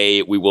the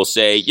day we will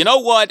say, you know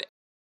what?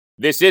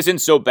 This isn't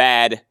so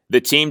bad.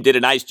 The team did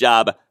a nice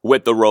job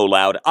with the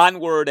rollout.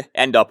 Onward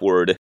and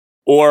upward.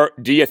 Or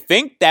do you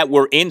think that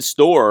we're in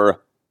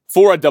store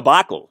for a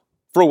debacle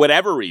for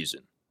whatever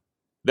reason?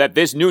 That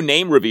this new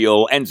name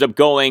reveal ends up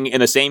going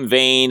in the same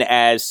vein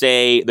as,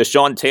 say, the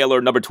Sean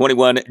Taylor number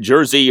 21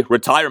 jersey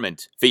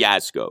retirement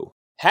fiasco.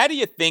 How do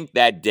you think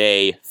that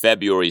day,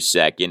 February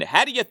 2nd,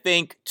 how do you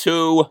think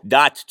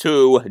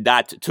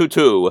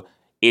 2.2.22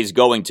 is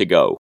going to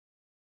go?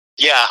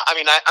 Yeah, I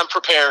mean, I'm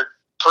prepared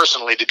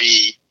personally to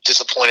be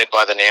disappointed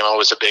by the name. I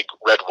was a big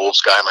Red Wolves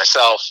guy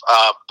myself,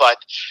 but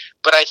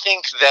I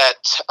think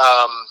that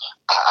I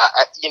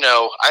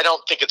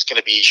don't think it's going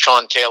to be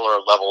Sean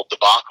Taylor level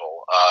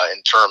debacle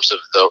in terms of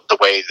the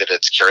way that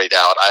it's carried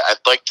out.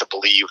 I'd like to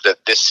believe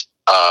that this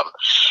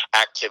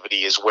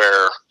activity is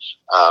where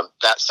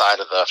that side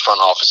of the front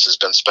office has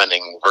been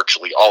spending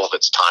virtually all of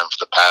its time for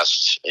the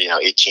past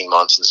 18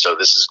 months, and so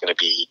this is going to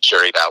be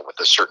carried out with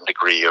a certain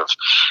degree of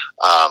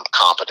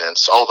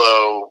competence.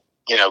 Although,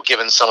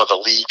 given some of the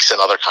leaks and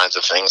other kinds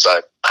of things,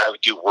 I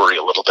do worry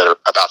a little bit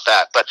about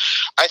that. But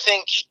I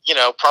think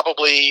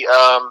probably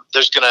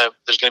there's gonna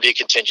be a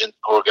contingent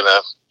who are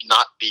gonna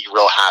not be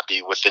real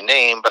happy with the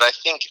name. But I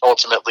think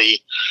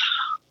ultimately,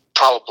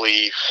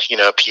 probably,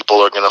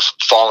 people are going to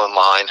fall in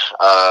line,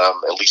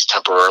 at least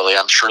temporarily.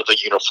 I'm sure the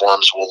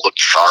uniforms will look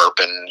sharp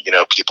and,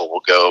 people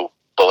will go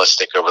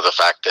ballistic over the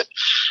fact that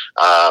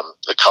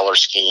the color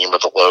scheme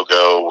of the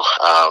logo,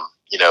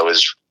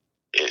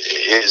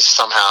 is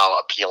somehow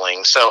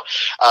appealing. So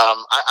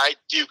I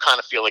do kind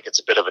of feel like it's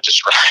a bit of a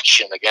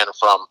distraction, again,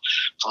 from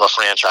a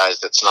franchise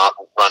that's not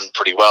run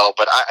pretty well.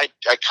 But I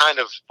kind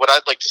of, what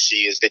I'd like to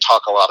see is they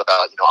talk a lot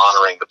about,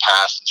 honoring the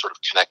past and sort of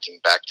connecting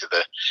back to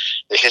the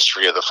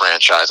history of the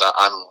franchise.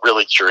 I'm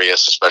really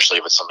curious, especially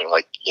if it's something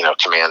like,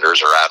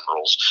 Commanders or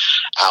Admirals,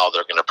 how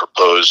they're going to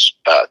propose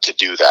to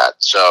do that.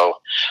 So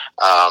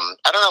I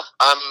don't know.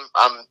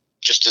 I'm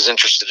just as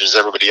interested as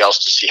everybody else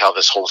to see how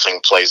this whole thing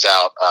plays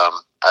out.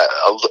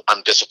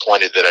 I'm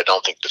disappointed that I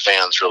don't think the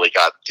fans really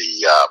got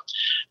the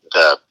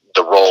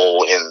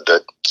role in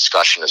the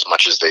discussion as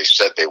much as they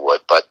said they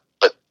would. But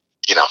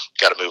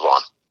got to move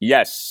on.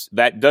 Yes,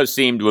 that does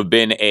seem to have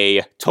been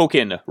a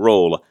token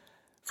role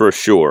for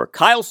sure.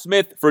 Kyle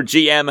Smith for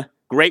GM.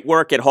 Great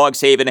work at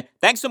Hogs Haven.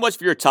 Thanks so much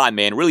for your time,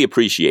 man. Really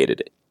appreciated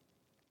it.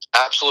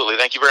 Absolutely.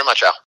 Thank you very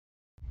much, Al.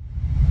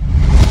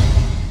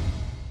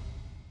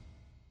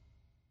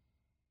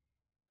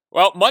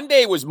 Well,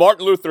 Monday was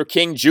Martin Luther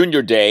King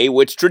Jr. Day,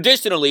 which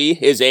traditionally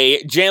is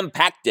a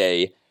jam-packed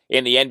day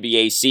in the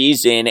NBA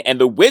season, and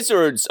the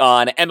Wizards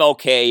on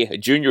MLK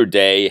Jr.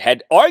 Day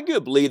had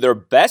arguably their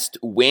best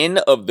win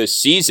of the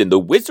season. The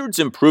Wizards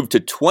improved to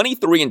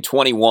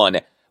 23-21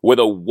 with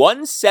a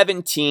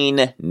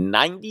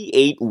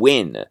 117-98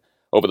 win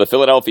over the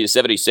Philadelphia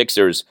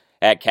 76ers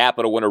at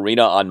Capital One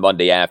Arena on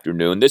Monday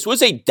afternoon. This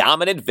was a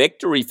dominant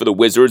victory for the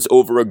Wizards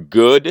over a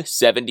good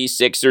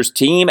 76ers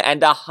team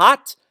and a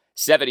hot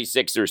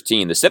 76ers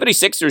team. The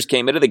 76ers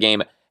came into the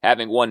game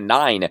having won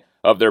 9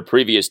 of their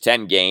previous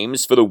 10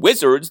 games. For the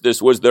Wizards,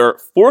 this was their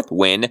 4th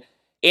win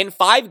in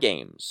 5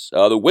 games.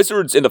 The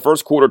Wizards in the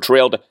first quarter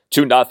trailed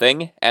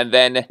 2-0 and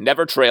then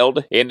never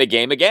trailed in the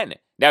game again.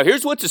 Now,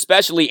 here's what's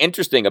especially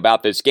interesting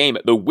about this game.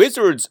 The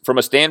Wizards, from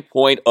a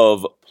standpoint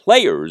of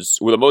players,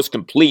 were the most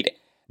complete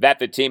that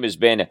the team has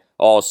been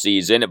all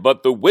season,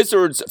 but the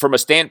Wizards, from a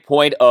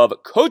standpoint of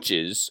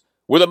coaches,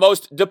 were the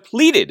most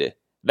depleted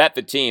that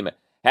the team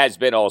has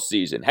been all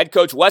season. Head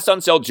coach Wes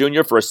Unseld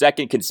Jr. for a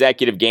second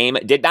consecutive game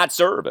did not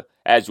serve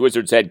as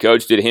Wizards head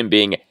coach due to him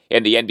being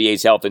in the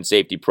NBA's health and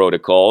safety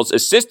protocols.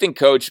 Assistant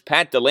coach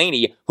Pat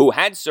Delaney, who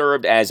had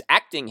served as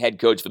acting head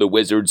coach for the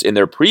Wizards in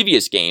their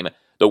previous game,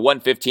 the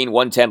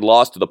 115-110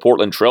 loss to the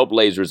Portland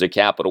Trailblazers at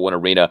Capital One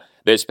Arena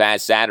this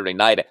past Saturday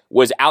night,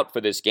 was out for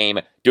this game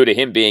due to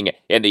him being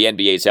in the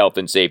NBA's health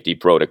and safety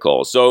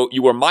protocols. So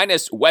you were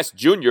minus West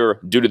Jr.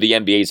 due to the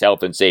NBA's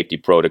health and safety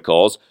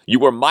protocols. You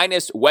were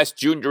minus West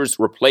Jr.'s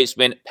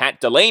replacement,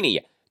 Pat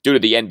Delaney, due to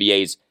the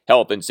NBA's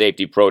health and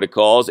safety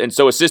protocols. And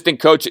so assistant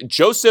coach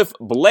Joseph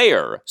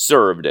Blair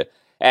served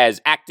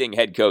as acting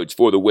head coach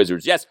for the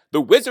Wizards. Yes,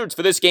 the Wizards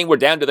for this game were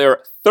down to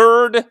their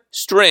third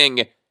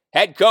string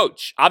head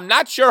coach. I'm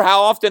not sure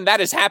how often that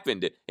has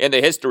happened in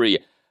the history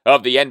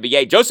of the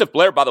NBA. Joseph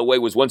Blair, by the way,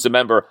 was once a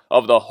member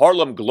of the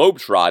Harlem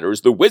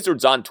Globetrotters. The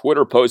Wizards on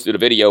Twitter posted a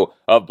video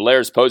of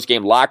Blair's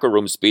postgame locker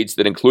room speech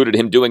that included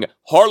him doing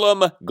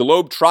Harlem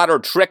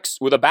Globetrotter tricks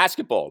with a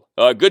basketball.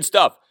 Good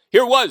stuff.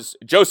 Here was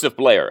Joseph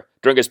Blair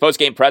during his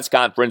postgame press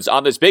conference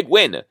on this big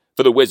win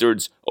for the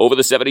Wizards over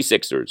the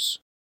 76ers.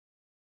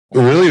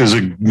 Really, it was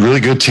a really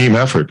good team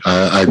effort.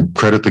 I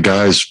credit the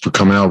guys for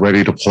coming out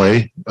ready to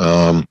play.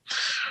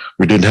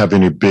 We didn't have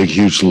any big,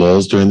 huge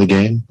lulls during the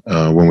game.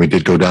 When we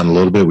did go down a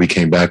little bit, we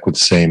came back with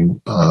the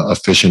same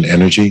efficient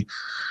energy.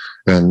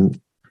 And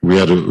we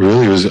had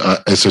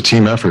it's a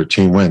team effort,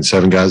 team win.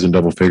 7 guys in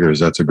double figures.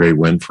 That's a great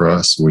win for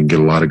us. We can get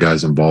a lot of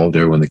guys involved.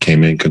 Everyone that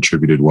came in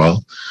contributed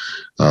well.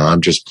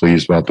 I'm just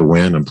pleased about the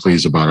win. I'm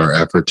pleased about our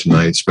effort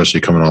tonight, especially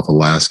coming off the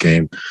last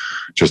game.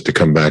 Just to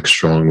come back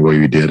strong the way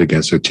we did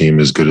against a team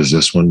as good as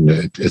this one,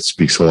 it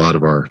speaks a lot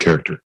of our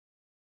character.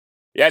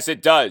 Yes,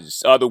 it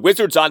does. The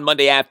Wizards on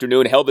Monday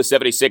afternoon held the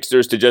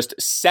 76ers to just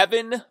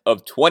 7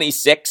 of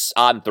 26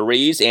 on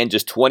threes and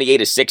just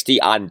 28 of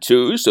 60 on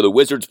twos. So the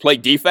Wizards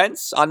played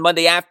defense on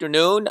Monday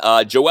afternoon.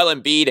 Joel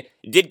Embiid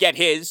did get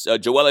his.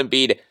 Joel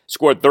Embiid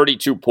scored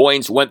 32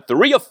 points, went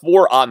 3 of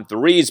 4 on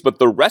threes, but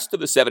the rest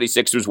of the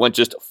 76ers went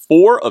just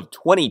 4 of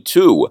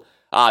 22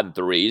 on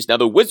threes. Now,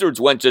 the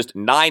Wizards went just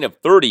 9 of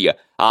 30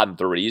 on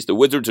threes. The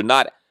Wizards are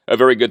not a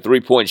very good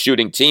three-point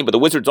shooting team, but the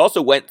Wizards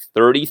also went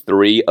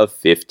 33 of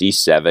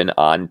 57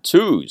 on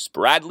twos.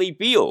 Bradley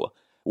Beal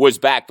was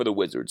back for the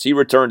Wizards. He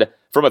returned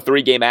from a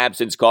 3-game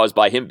absence caused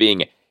by him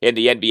being in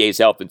the NBA's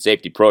health and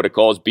safety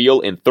protocols.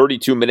 Beal in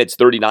 32 minutes,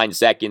 39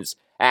 seconds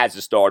as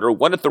a starter,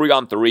 1 of 3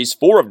 on threes,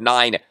 4 of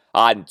 9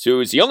 on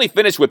twos. He only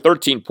finished with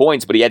 13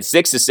 points, but he had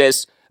 6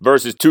 assists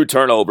versus 2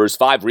 turnovers,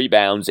 5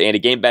 rebounds, and a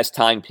game-best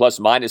time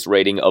plus-minus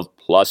rating of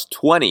plus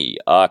 20.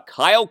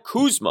 Kyle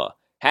Kuzma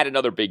had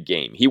another big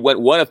game. He went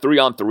 1 of 3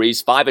 on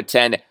threes, 5 of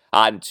 10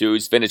 on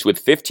twos, finished with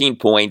 15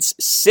 points,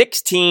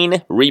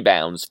 16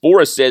 rebounds, 4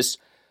 assists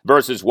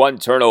versus 1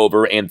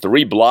 turnover and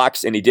 3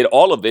 blocks, and he did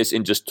all of this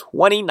in just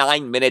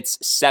 29 minutes,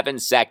 7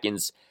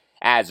 seconds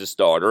as a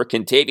starter.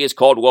 Kentavious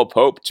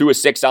Caldwell-Pope, 2 of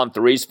 6 on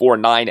threes, 4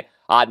 of 9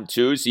 on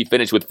twos. He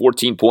finished with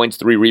 14 points,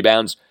 3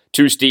 rebounds,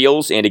 2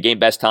 steals, and a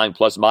game-best time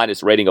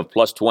plus-minus rating of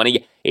plus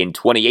 20 in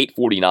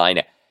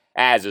 28:49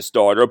 as a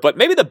starter. But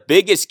maybe the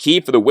biggest key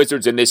for the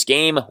Wizards in this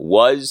game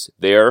was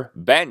their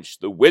bench.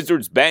 The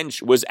Wizards'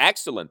 bench was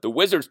excellent. The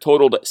Wizards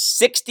totaled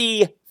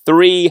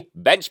 63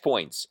 bench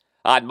points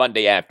on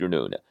Monday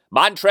afternoon.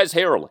 Montrezl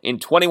Harrell in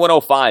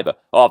 21:05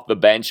 off the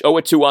bench, 0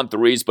 of 2 on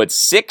threes, but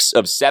 6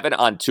 of 7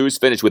 on twos,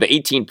 finished with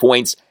 18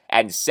 points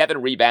and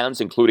 7 rebounds,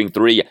 including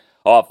 3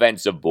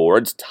 offensive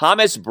boards.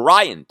 Thomas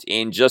Bryant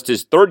in just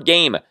his 3rd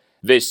game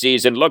this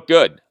season looked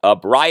good.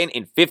 Bryant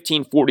in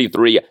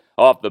 15:43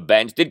 off the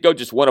bench. Did go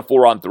just 1 of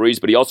 4 on threes,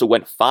 but he also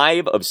went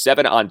 5 of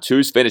 7 on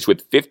twos, finished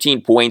with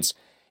 15 points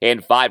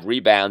and 5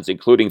 rebounds,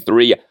 including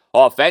 3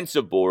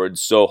 offensive boards.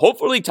 So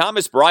hopefully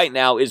Thomas Bryant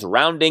now is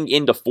rounding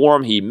into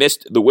form. He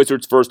missed the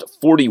Wizards' first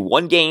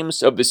 41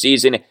 games of the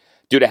season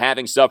due to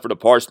having suffered a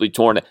partially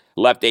torn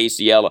left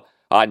ACL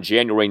on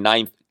January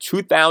 9th,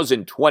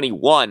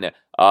 2021.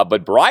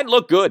 But Bryant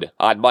looked good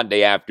on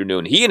Monday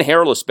afternoon. He and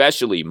Harrell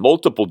especially,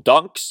 multiple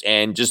dunks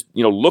and just,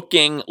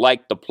 looking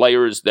like the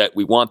players that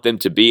we want them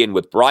to be. And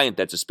with Bryant,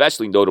 that's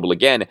especially notable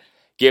again,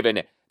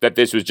 given that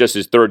this was just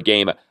his 3rd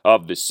game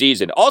of the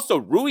season. Also,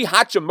 Rui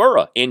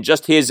Hachimura in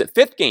just his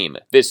 5th game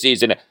this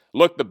season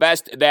looked the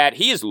best that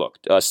he has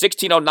looked.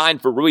 16:09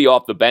 for Rui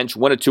off the bench,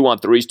 1 of 2 on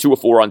threes, 2 of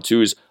 4 on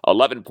twos,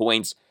 11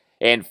 points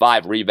and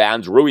 5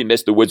 rebounds. Rui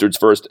missed the Wizards'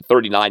 first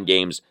 39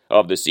 games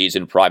of the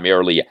season,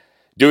 primarily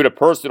due to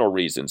personal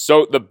reasons.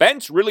 So the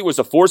bench really was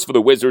a force for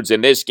the Wizards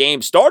in this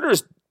game.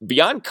 Starters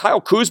beyond Kyle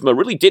Kuzma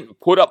really didn't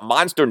put up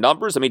monster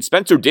numbers. I mean,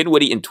 Spencer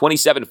Dinwiddie in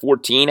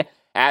 27-14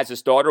 as a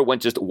starter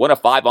went just 1 of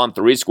 5 on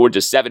threes, scored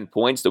just 7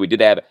 points, though he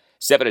did have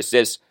 7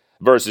 assists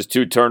versus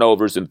 2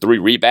 turnovers and 3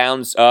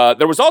 rebounds.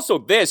 There was also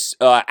this,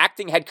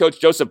 acting head coach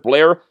Joseph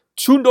Blair,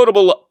 2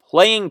 notable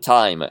playing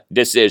time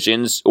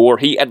decisions, or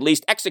he at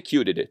least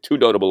executed 2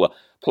 notable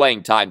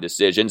playing time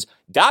decisions.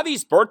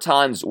 Davis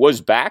Bertans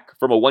was back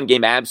from a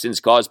 1-game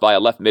absence caused by a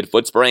left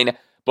midfoot sprain,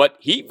 but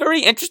he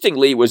very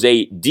interestingly was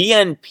a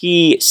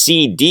DNP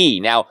CD.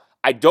 Now,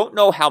 I don't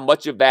know how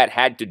much of that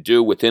had to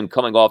do with him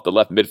coming off the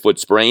left midfoot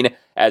sprain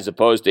as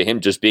opposed to him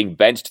just being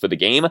benched for the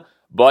game,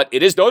 but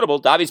it is notable.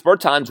 Davis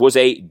Bertans was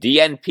a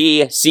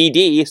DNP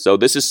CD, so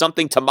this is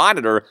something to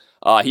monitor.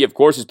 He, of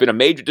course, has been a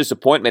major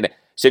disappointment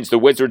since the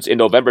Wizards in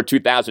November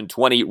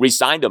 2020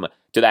 re-signed him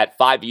to that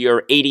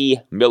 5-year,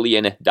 $80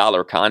 million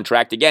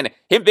contract. Again,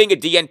 him being a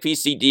DNP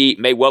CD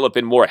may well have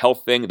been more a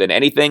health thing than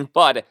anything,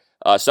 but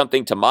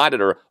something to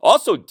monitor.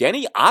 Also,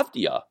 Deni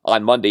Avdija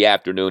on Monday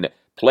afternoon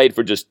played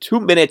for just 2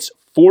 minutes,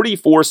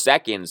 44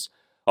 seconds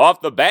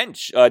off the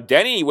bench.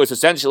 Deni was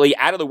essentially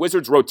out of the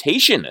Wizards'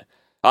 rotation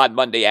on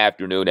Monday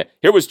afternoon.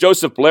 Here was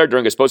Joseph Blair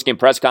during his postgame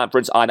press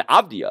conference on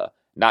Avdia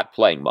not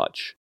playing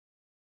much.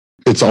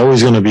 It's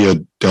always going to be a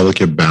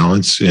delicate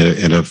balance.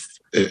 And if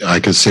I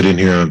could sit in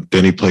here,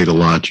 Denny played a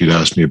lot, you'd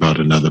ask me about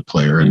another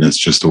player. And that's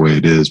just the way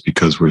it is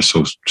because we're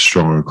so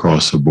strong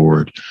across the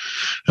board.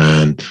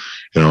 And,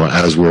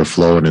 as we're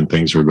flowing and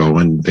things are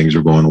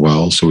going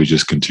well. So we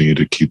just continue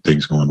to keep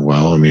things going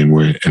well. I mean,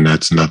 and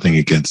that's nothing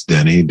against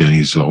Denny.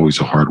 Denny's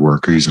always a hard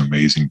worker. He's an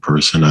amazing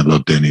person. I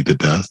love Denny to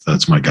death.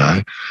 That's my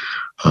guy.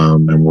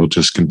 And we'll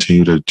just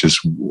continue to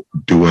just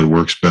do what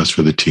works best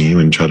for the team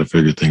and try to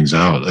figure things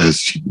out. As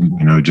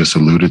just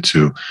alluded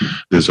to,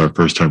 this is our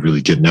first time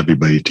really getting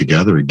everybody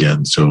together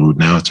again. So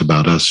now it's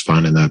about us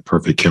finding that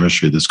perfect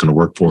chemistry that's going to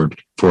work for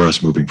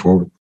us moving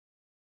forward.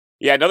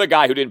 Yeah, another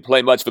guy who didn't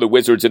play much for the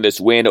Wizards in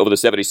this win over the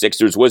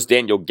 76ers was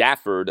Daniel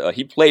Gafford.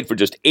 He played for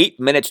just 8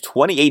 minutes,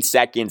 28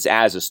 seconds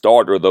as a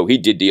starter, though he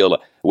did deal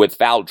with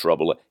foul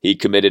trouble. He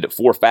committed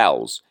 4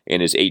 fouls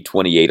in his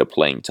 8:28 of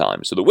playing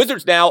time. So the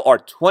Wizards now are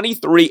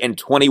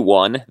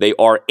 23-21. They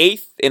are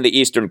 8th in the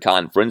Eastern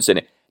Conference.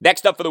 And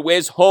next up for the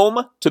Wiz,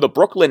 home to the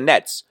Brooklyn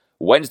Nets,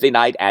 Wednesday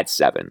night at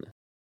 7.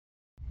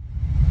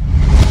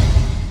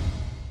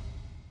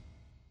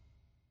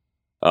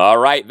 All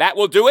right, that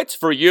will do it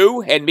for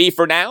you and me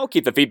for now.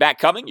 Keep the feedback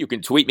coming. You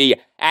can tweet me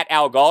at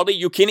Al Galdi.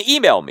 You can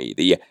email me,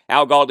 the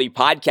Al Galdi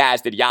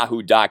podcast at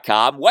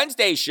yahoo.com.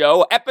 Wednesday's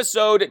show,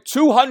 episode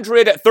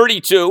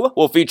 232,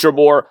 will feature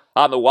more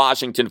on the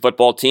Washington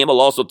football team.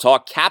 We'll also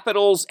talk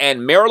Capitals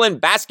and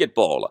Maryland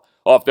basketball.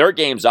 Off their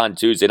games on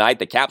Tuesday night,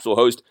 the Caps will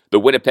host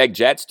the Winnipeg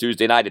Jets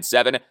Tuesday night at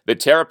 7. The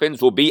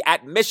Terrapins will be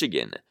at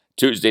Michigan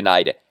Tuesday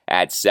night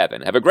at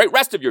 7. Have a great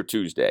rest of your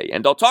Tuesday,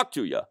 and I'll talk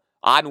to you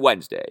on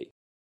Wednesday.